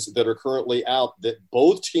lines that are currently out, that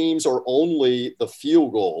both teams are only the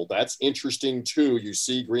field goal. That's interesting too. You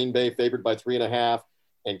see Green Bay favored by 3.5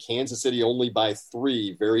 and Kansas City only by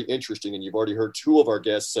 3. Very interesting. And you've already heard two of our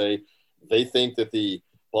guests say they think that the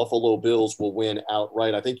Buffalo Bills will win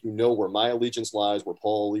outright. I think you know where my allegiance lies, where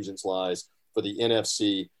Paul's allegiance lies for the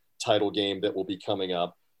NFC title game that will be coming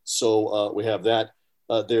up. So we have that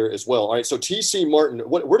there as well. All right. So TC Martin,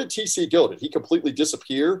 where did TC go? Did he completely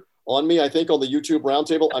disappear on me? I think on the YouTube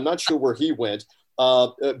Roundtable. I'm not sure where he went.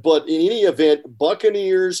 But in any event,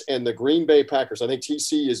 Buccaneers and the Green Bay Packers. I think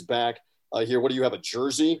TC is back here. What do you have, a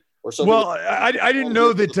jersey or something? Well, I didn't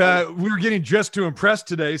know that we were getting dressed to impress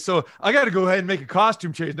today, so I got to go ahead and make a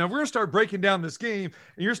costume change. Now we're gonna start breaking down this game,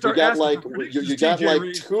 and you're starting. You got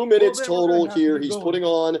like 2 minutes total here. He's putting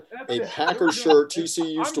on a Packer shirt.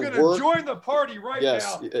 TC used to work. I'm gonna join the party right now.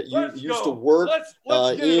 Yes, you used to work let's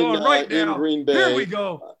get it on right now. In Green Bay. Here we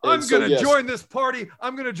go. I'm gonna join this party.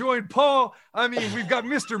 I'm gonna join Paul. I mean, we've got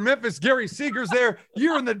Mr. Memphis, Gary Seegers there.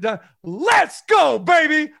 You're in the. Let's go,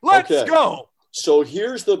 baby. Let's go. So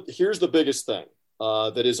here's the biggest thing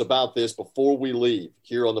that is about this before we leave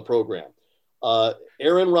here on the program.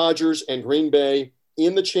 Aaron Rodgers and Green Bay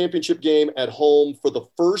in the championship game at home for the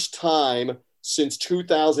first time since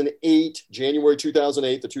 2008, January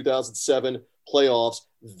 2008, the 2007 playoffs.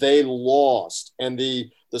 They lost. And the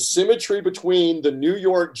symmetry between the New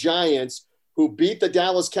York Giants, who beat the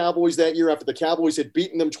Dallas Cowboys that year after the Cowboys had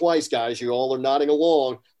beaten them twice, guys. You all are nodding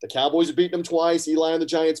along. The Cowboys had beaten them twice. Eli and the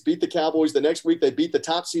Giants beat the Cowboys. The next week, they beat the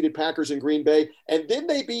top-seeded Packers in Green Bay. And then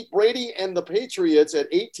they beat Brady and the Patriots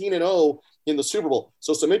at 18-0 in the Super Bowl.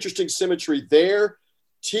 So some interesting symmetry there.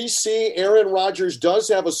 TC, Aaron Rodgers does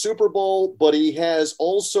have a Super Bowl, but he has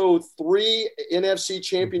also 3 NFC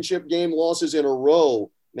championship game losses in a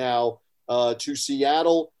row now to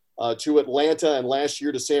Seattle, to Atlanta, and last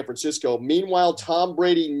year to San Francisco. Meanwhile, Tom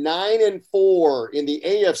Brady 9-4 in the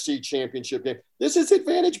AFC Championship game. This is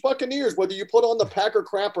advantage Buccaneers, whether you put on the Packer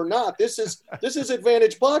crap or not. This is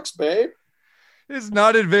advantage Bucs, babe. It's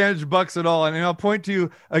not advantage Bucs at all. And I'll point to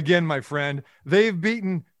you again, my friend. They've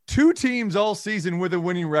beaten 2 teams all season with a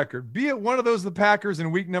winning record. Be it one of those the Packers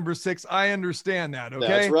in week number 6. I understand that. Okay,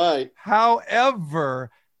 that's right.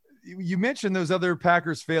 However, you mentioned those other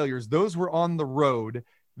Packers failures. Those were on the road.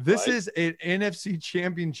 This is an NFC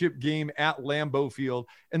championship game at Lambeau Field.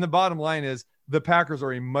 And the bottom line is the Packers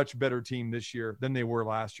are a much better team this year than they were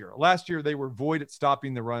last year. Last year, they were void at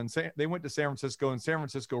stopping the run. They went to San Francisco, and San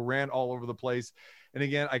Francisco ran all over the place. And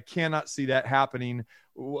again, I cannot see that happening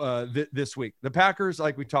this week. The Packers,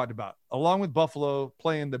 like we talked about, along with Buffalo,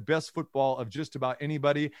 playing the best football of just about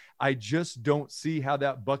anybody. I just don't see how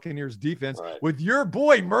that Buccaneers defense with your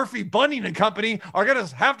boy Murphy Bunting and company are going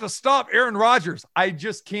to have to stop Aaron Rodgers. I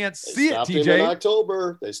just can't see it,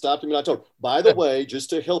 TJ. They stopped him in October. By the way, just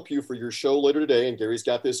to help you for your show later today, and Gary's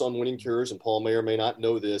got this on Winning Cures, and Paul may or may not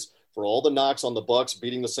know this, for all the knocks on the Bucs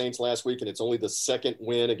beating the Saints last week, and it's only the second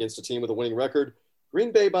win against a team with a winning record,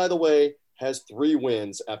 Green Bay, by the way, has 3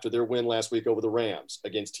 wins after their win last week over the Rams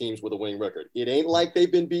against teams with a winning record. It ain't like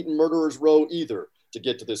they've been beating Murderers Row either to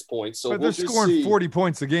get to this point. So but they're scoring 40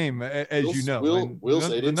 points a game, as you know.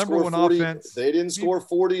 The number one 40, offense. They didn't score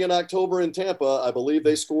 40 in October in Tampa. I believe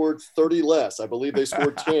they scored 30 less. I believe they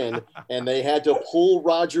scored 10, and they had to pull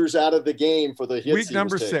Rodgers out of the game for the hits. Week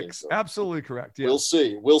number 6. So absolutely correct. Yeah. We'll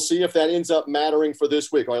see. We'll see if that ends up mattering for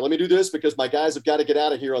this week. All right, let me do this because my guys have got to get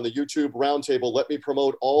out of here on the YouTube roundtable. Let me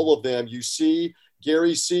promote all of them. You see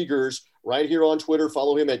Gary Seegers right here on Twitter.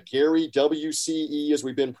 Follow him at Gary WCE, as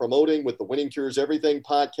we've been promoting with the Winning Cures Everything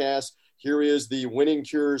podcast. Here is the Winning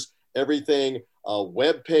Cures Everything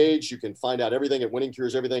webpage. You can find out everything at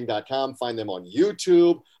winningcureseverything.com. Find them on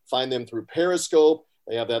YouTube. Find them through Periscope.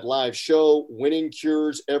 They have that live show. Winning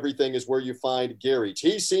Cures Everything is where you find Gary.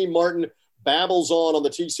 T.C. Martin babbles on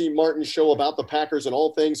the T.C. Martin show about the Packers and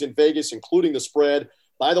all things in Vegas, including the spread.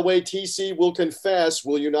 By the way, T.C. will confess,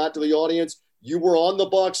 will you not, to the audience, you were on the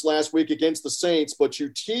Bucs last week against the Saints, but you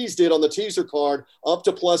teased it on the teaser card up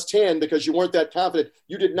to +10 because you weren't that confident.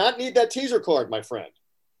 You did not need that teaser card, my friend.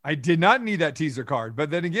 I did not need that teaser card.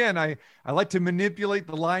 But then again, I like to manipulate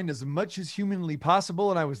the line as much as humanly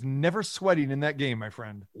possible, and I was never sweating in that game, my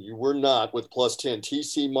friend. You were not with +10.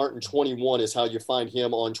 TC Martin 21 is how you find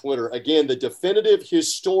him on Twitter. Again, the definitive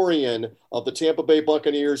historian of the Tampa Bay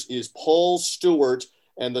Buccaneers is Paul Stewart.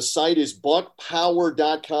 And the site is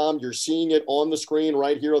buckpower.com. You're seeing it on the screen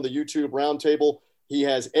right here on the YouTube roundtable. He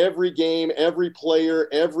has every game, every player,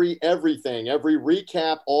 everything, every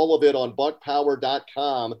recap, all of it on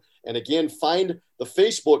buckpower.com. And again, find the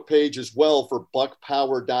Facebook page as well for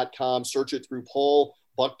buckpower.com. Search it through Paul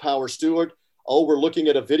Buckpower Stewart. Oh, we're looking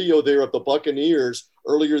at a video there of the Buccaneers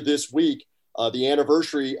earlier this week. The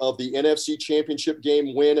anniversary of the NFC Championship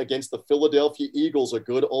game win against the Philadelphia Eagles, a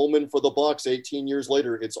good omen for the Bucs 18 years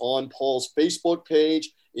later. It's on Paul's Facebook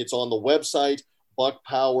page. It's on the website,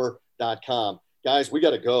 buckpower.com. Guys, we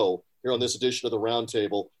got to go here on this edition of the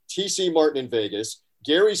Roundtable. TC Martin in Vegas,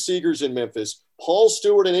 Gary Seegers in Memphis, Paul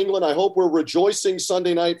Stewart in England. I hope we're rejoicing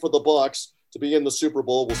Sunday night for the Bucs to be in the Super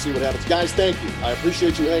Bowl. We'll see what happens. Guys, thank you. I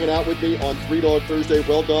appreciate you hanging out with me on 3 Dog Thursday.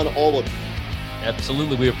 Well done, all of you.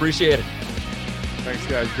 Absolutely. We appreciate it. Thanks,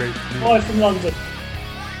 guys. Great. Bye from London.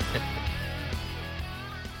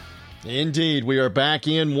 Indeed, we are back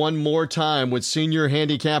in one more time with senior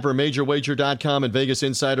handicapper, MajorWager.com, and Vegas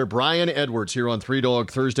insider Brian Edwards here on 3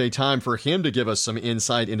 Dog Thursday. Time for him to give us some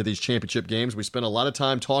insight into these championship games. We spent a lot of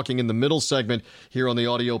time talking in the middle segment here on the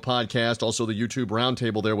audio podcast, also the YouTube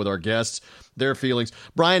roundtable there with our guests, their feelings.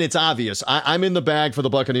 Brian, it's obvious. I'm in the bag for the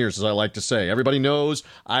Buccaneers, as I like to say. Everybody knows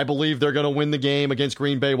I believe they're going to win the game against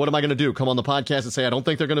Green Bay. What am I going to do? Come on the podcast and say I don't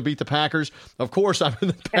think they're going to beat the Packers? Of course, I'm in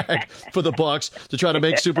the bag for the Bucs to try to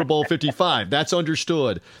make Super Bowl 55. That's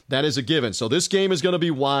understood. That is a given. So this game is going to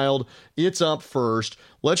be wild. It's up first.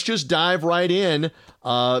 Let's just dive right in.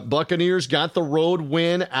 Buccaneers got the road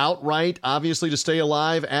win outright, obviously, to stay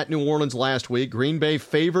alive at New Orleans last week. Green Bay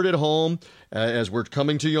favored at home. As we're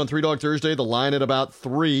coming to you on 3 Dog Thursday, the line at about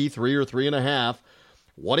 3 or 3.5.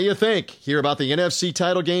 What do you think here about the NFC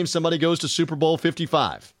title game? Somebody goes to Super Bowl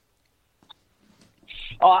 55.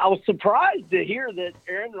 I was surprised to hear that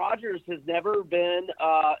Aaron Rodgers has never been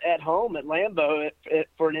at home at Lambeau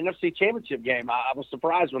for an NFC Championship game. I was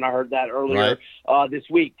surprised when I heard that earlier this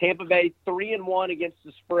week. Tampa Bay 3-1 against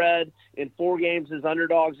the spread in 4 games as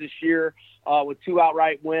underdogs this year with 2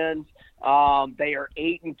 outright wins. They are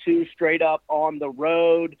 8-2 straight up on the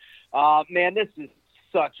road. Man, this is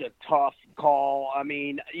such a tough call. I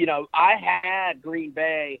mean, I had Green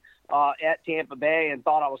Bay at Tampa Bay and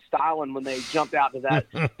thought I was styling when they jumped out to that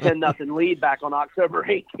 10-0 lead back on October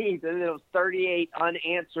 18th. And it was 38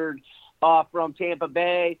 unanswered from Tampa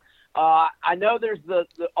Bay. I know there's the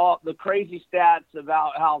crazy stats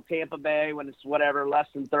about how Tampa Bay, when it's less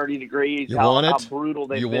than 30 degrees, how brutal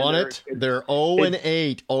they've been. You want it? They're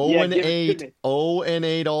 0-8, 0-8,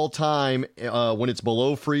 0-8 all time when it's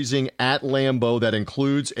below freezing at Lambeau. That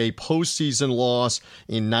includes a postseason loss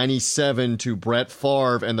in '97 to Brett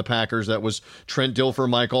Favre and the Packers. That was Trent Dilfer,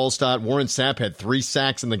 Mike Allstott. Warren Sapp had 3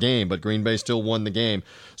 sacks in the game, but Green Bay still won the game.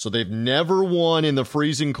 So they've never won in the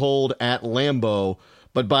freezing cold at Lambeau.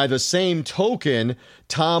 But by the same token,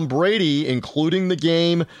 Tom Brady, including the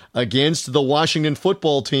game against the Washington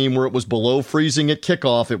football team where it was below freezing at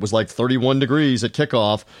kickoff, it was like 31 degrees at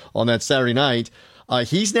kickoff on that Saturday night,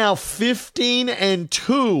 he's now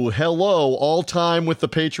 15-2, all time with the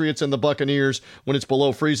Patriots and the Buccaneers when it's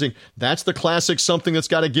below freezing. That's the classic something that's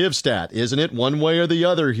got to give stat, isn't it? One way or the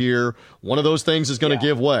other here, one of those things is going to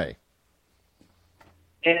give way.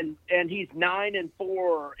 And he's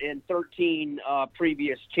 9-4 in 13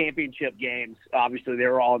 previous championship games. Obviously, they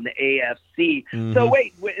were all in the AFC. Mm-hmm. So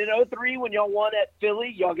wait, in 2003 when y'all won at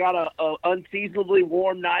Philly, y'all got a unseasonably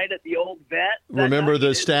warm night at the old vet. Remember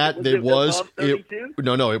the stat? It was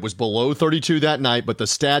it was below 32 that night, but the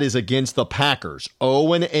stat is against the Packers.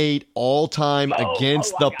 0-8 all time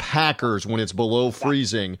against the Packers when it's below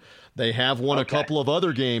freezing. They have won a couple of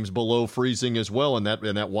other games below freezing as well, and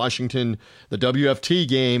that Washington, the WFT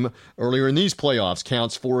game earlier in these playoffs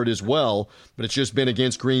counts for it as well, but it's just been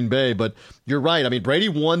against Green Bay. But you're right. I mean, Brady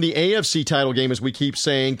won the AFC title game, as we keep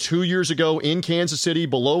saying, 2 years ago in Kansas City,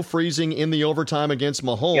 below freezing in the overtime against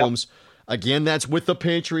Mahomes. Yep. Again, that's with the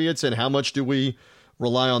Patriots, and how much do we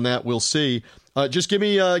rely on that? We'll see. Just give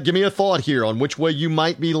me a thought here on which way you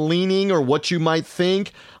might be leaning or what you might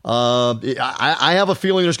think. I have a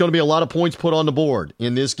feeling there's going to be a lot of points put on the board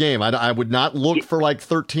in this game. I would not look for like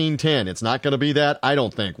 13-10. It's not going to be that, I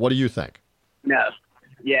don't think. What do you think? No.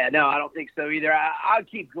 Yeah, no, I don't think so either. I'll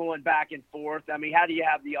keep going back and forth. I mean, how do you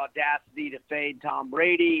have the audacity to fade Tom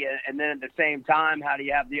Brady? And then at the same time, how do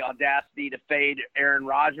you have the audacity to fade Aaron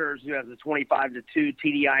Rodgers, who has a 25-2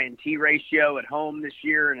 TD-INT ratio at home this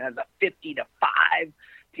year and has a 50-5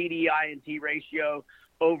 TD-INT ratio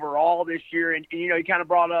overall this year? And you know, you kind of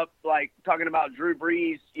brought up, like, talking about Drew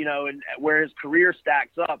Brees, you know, and where his career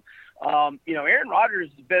stacks up. You know, Aaron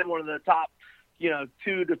Rodgers has been one of the top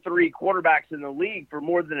 2 to 3 quarterbacks in the league for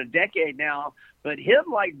more than a decade now. But him,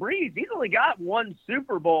 like Breeze, he's only got one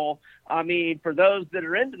Super Bowl. I mean, for those that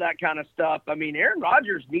are into that kind of stuff, I mean, Aaron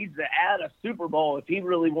Rodgers needs to add a Super Bowl if he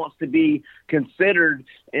really wants to be considered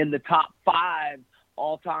in the top 5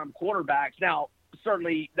 all-time quarterbacks. Now,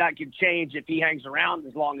 certainly that could change if he hangs around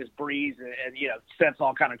as long as Breeze and sets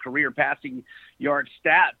all kind of career passing yard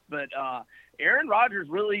stats. But Aaron Rodgers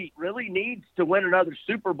really, really needs to win another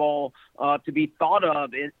Super Bowl to be thought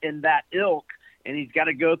of in that ilk, and he's got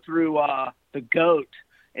to go through the GOAT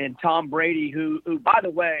and Tom Brady, who by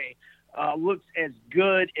the way, looks as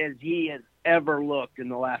good as he has ever looked in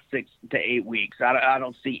the last 6 to 8 weeks. I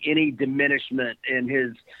don't see any diminishment in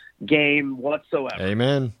his game whatsoever.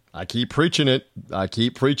 Amen. I keep preaching it.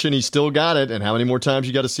 He's still got it. And how many more times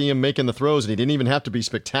you got to see him making the throws? And he didn't even have to be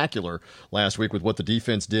spectacular last week with what the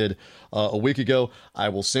defense did a week ago. I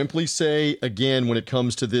will simply say again, when it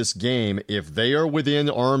comes to this game, if they are within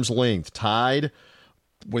arm's length, tied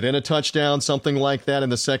within a touchdown, something like that in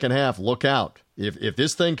the second half, look out. If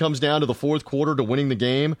this thing comes down to the fourth quarter to winning the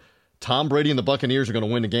game, Tom Brady and the Buccaneers are going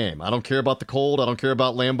to win the game. I don't care about the cold. I don't care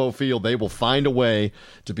about Lambeau Field. They will find a way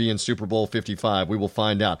to be in Super Bowl 55. We will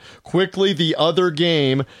find out. Quickly, the other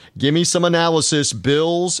game. Give me some analysis.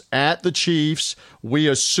 Bills at the Chiefs. We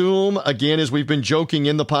assume, again, as we've been joking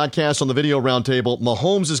in the podcast on the video roundtable,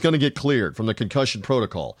 Mahomes is going to get cleared from the concussion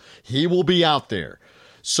protocol. He will be out there.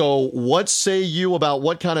 So what say you about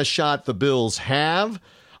what kind of shot the Bills have?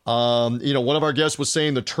 One of our guests was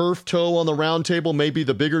saying the turf toe on the round table may be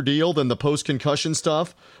the bigger deal than the post-concussion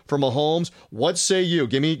stuff for Mahomes. What say you?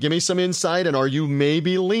 Give me some insight, and are you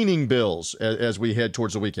maybe leaning Bills as we head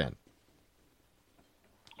towards the weekend?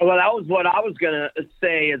 Well, that was what I was going to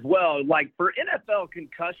say as well. Like, for NFL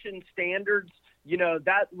concussion standards,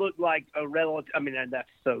 that looked like a relative. I mean, that's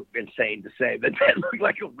so insane to say, but that looked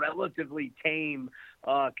like a relatively tame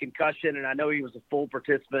concussion. And I know he was a full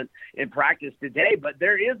participant in practice today, but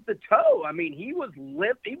there is the toe. I mean, he was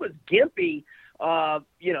limp. He was gimpy,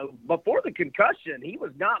 before the concussion. He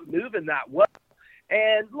was not moving that well.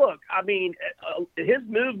 And look, I mean, his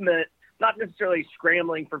movement, not necessarily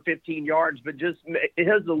scrambling for 15 yards, but just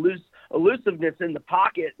his elusiveness in the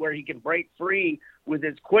pocket where he can break free with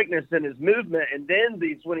his quickness and his movement. And then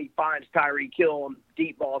when he finds Tyreek Hill on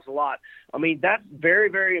deep balls a lot. I mean, that's very,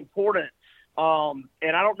 very important.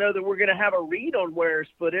 And I don't know that we're going to have a read on where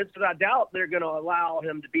his foot is, but I doubt they're going to allow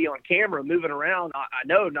him to be on camera moving around. I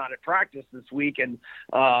know not at practice this week. And,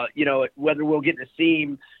 whether we'll get to see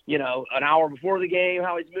him, an hour before the game,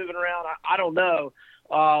 how he's moving around, I don't know.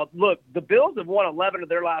 Look, the Bills have won 11 of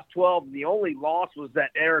their last 12, and the only loss was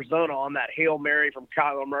that Arizona on that Hail Mary from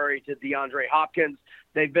Kyler Murray to DeAndre Hopkins.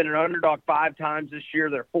 They've been an underdog 5 times this year.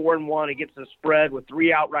 They're 4-1 against the spread with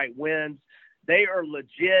 3 outright wins. They are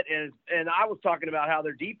legit, and I was talking about how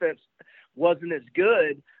their defense wasn't as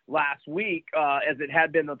good last week as it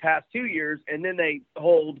had been the past 2 years, and then they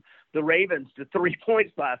hold the Ravens to 3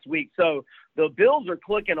 points last week. So the Bills are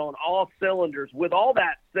clicking on all cylinders. With all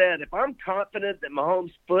that said, if I'm confident that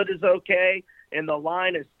Mahomes' foot is okay and the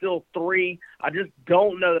line is still 3, I just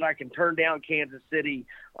don't know that I can turn down Kansas City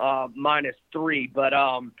 -3. But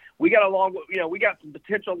we got some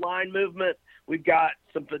potential line movement. We've got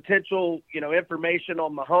some potential, information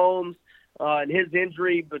on Mahomes. and his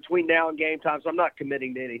injury between now and game time, so I'm not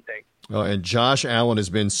committing to anything. And Josh Allen has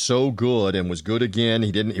been so good and was good again.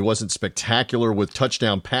 He wasn't spectacular with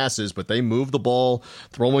touchdown passes, but they moved the ball,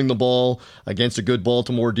 throwing the ball against a good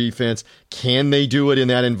Baltimore defense. Can they do it in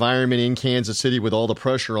that environment in Kansas City with all the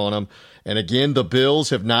pressure on them? And again, the Bills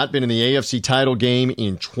have not been in the AFC title game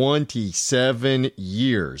in 27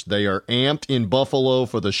 years. They are amped in Buffalo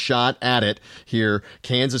for the shot at it here.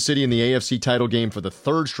 Kansas City in the AFC title game for the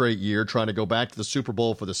third straight year, trying to go back to the Super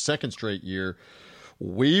Bowl for the second straight year.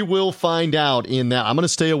 We will find out in that. I'm going to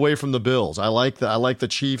stay away from the Bills. I like the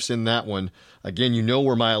Chiefs in that one. Again, you know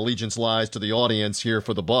where my allegiance lies to the audience here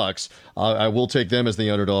for the Bucs. I will take them as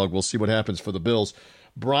the underdog. We'll see what happens for the Bills.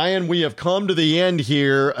 Brian, we have come to the end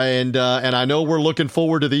here, and I know we're looking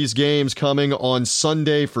forward to these games coming on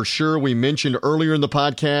Sunday for sure. We mentioned earlier in the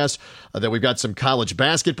podcast that we've got some college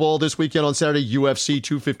basketball this weekend on Saturday, UFC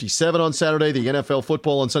 257 on Saturday, the NFL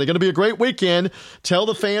football on Sunday. Going to be a great weekend. Tell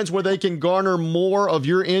the fans where they can garner more of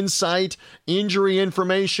your insight, injury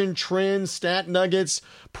information, trends, stat nuggets.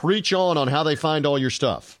 Preach on how they find all your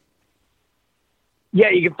stuff. Yeah,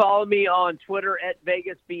 you can follow me on Twitter at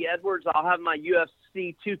Vegas B. Edwards. I'll have my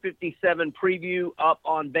UFC 257 preview up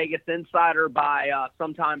on Vegas Insider by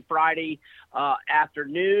sometime Friday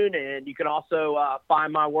afternoon. And you can also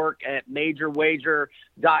find my work at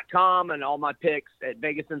MajorWager.com and all my picks at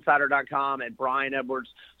VegasInsider.com and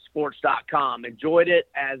BrianEdwardsSports.com. Enjoyed it,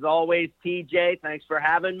 as always, TJ. Thanks for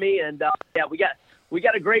having me. And, we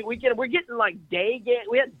got a great weekend. We're getting day game.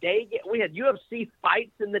 We had UFC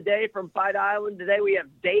fights in the day from Fight Island today. We have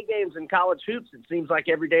day games in college hoops. It seems like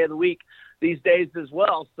every day of the week these days as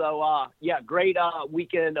well. So, great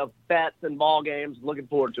weekend of bets and ball games. Looking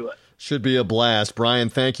forward to it. Should be a blast. Brian,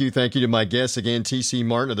 thank you. Thank you to my guests again, T.C.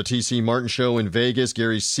 Martin of the T.C. Martin Show in Vegas,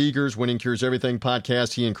 Gary Seegers, Winning Cures Everything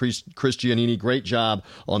podcast. He and Chris Giannini, great job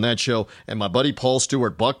on that show. And my buddy Paul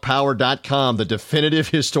Stewart, BuckPower.com, the definitive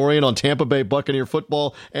historian on Tampa Bay Buccaneer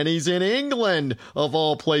football. And he's in England, of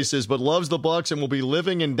all places, but loves the Bucs and will be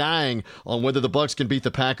living and dying on whether the Bucs can beat the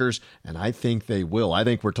Packers. And I think they will. I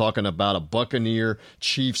think we're talking about a Buccaneer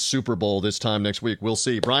Chiefs Super Bowl this time next week. We'll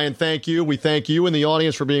see. Brian, thank you. We thank you and the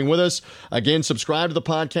audience for being with us. Again, subscribe to the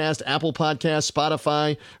podcast, Apple Podcasts,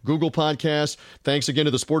 Spotify, Google Podcasts. Thanks again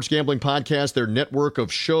to the Sports Gambling Podcast, their network of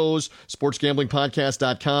shows,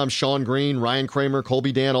 sportsgamblingpodcast.com. Sean Green, Ryan Kramer,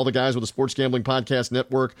 Colby Dan, all the guys with the Sports Gambling Podcast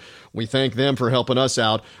Network. We thank them for helping us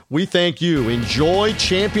out. We thank you. Enjoy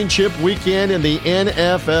championship weekend in the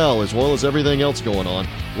NFL as well as everything else going on.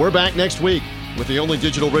 We're back next week with the only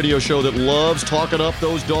digital radio show that loves talking up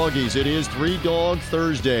those doggies. It is 3 Dog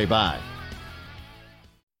Thursday. Bye.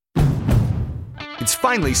 It's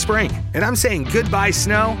finally spring, and I'm saying goodbye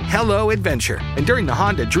snow, hello adventure. And during the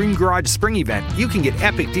Honda Dream Garage Spring Event, you can get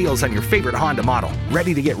epic deals on your favorite Honda model.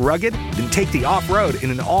 Ready to get rugged? Then take the off-road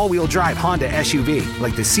in an all-wheel drive Honda SUV,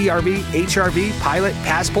 like the CR-V, HR-V, Pilot,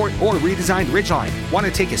 Passport, or redesigned Ridgeline. Want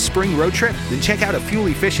to take a spring road trip? Then check out a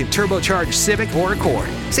fuel-efficient turbocharged Civic or Accord.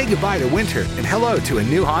 Say goodbye to winter and hello to a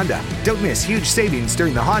new Honda. Don't miss huge savings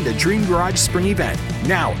during the Honda Dream Garage Spring Event,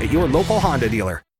 now at your local Honda dealer.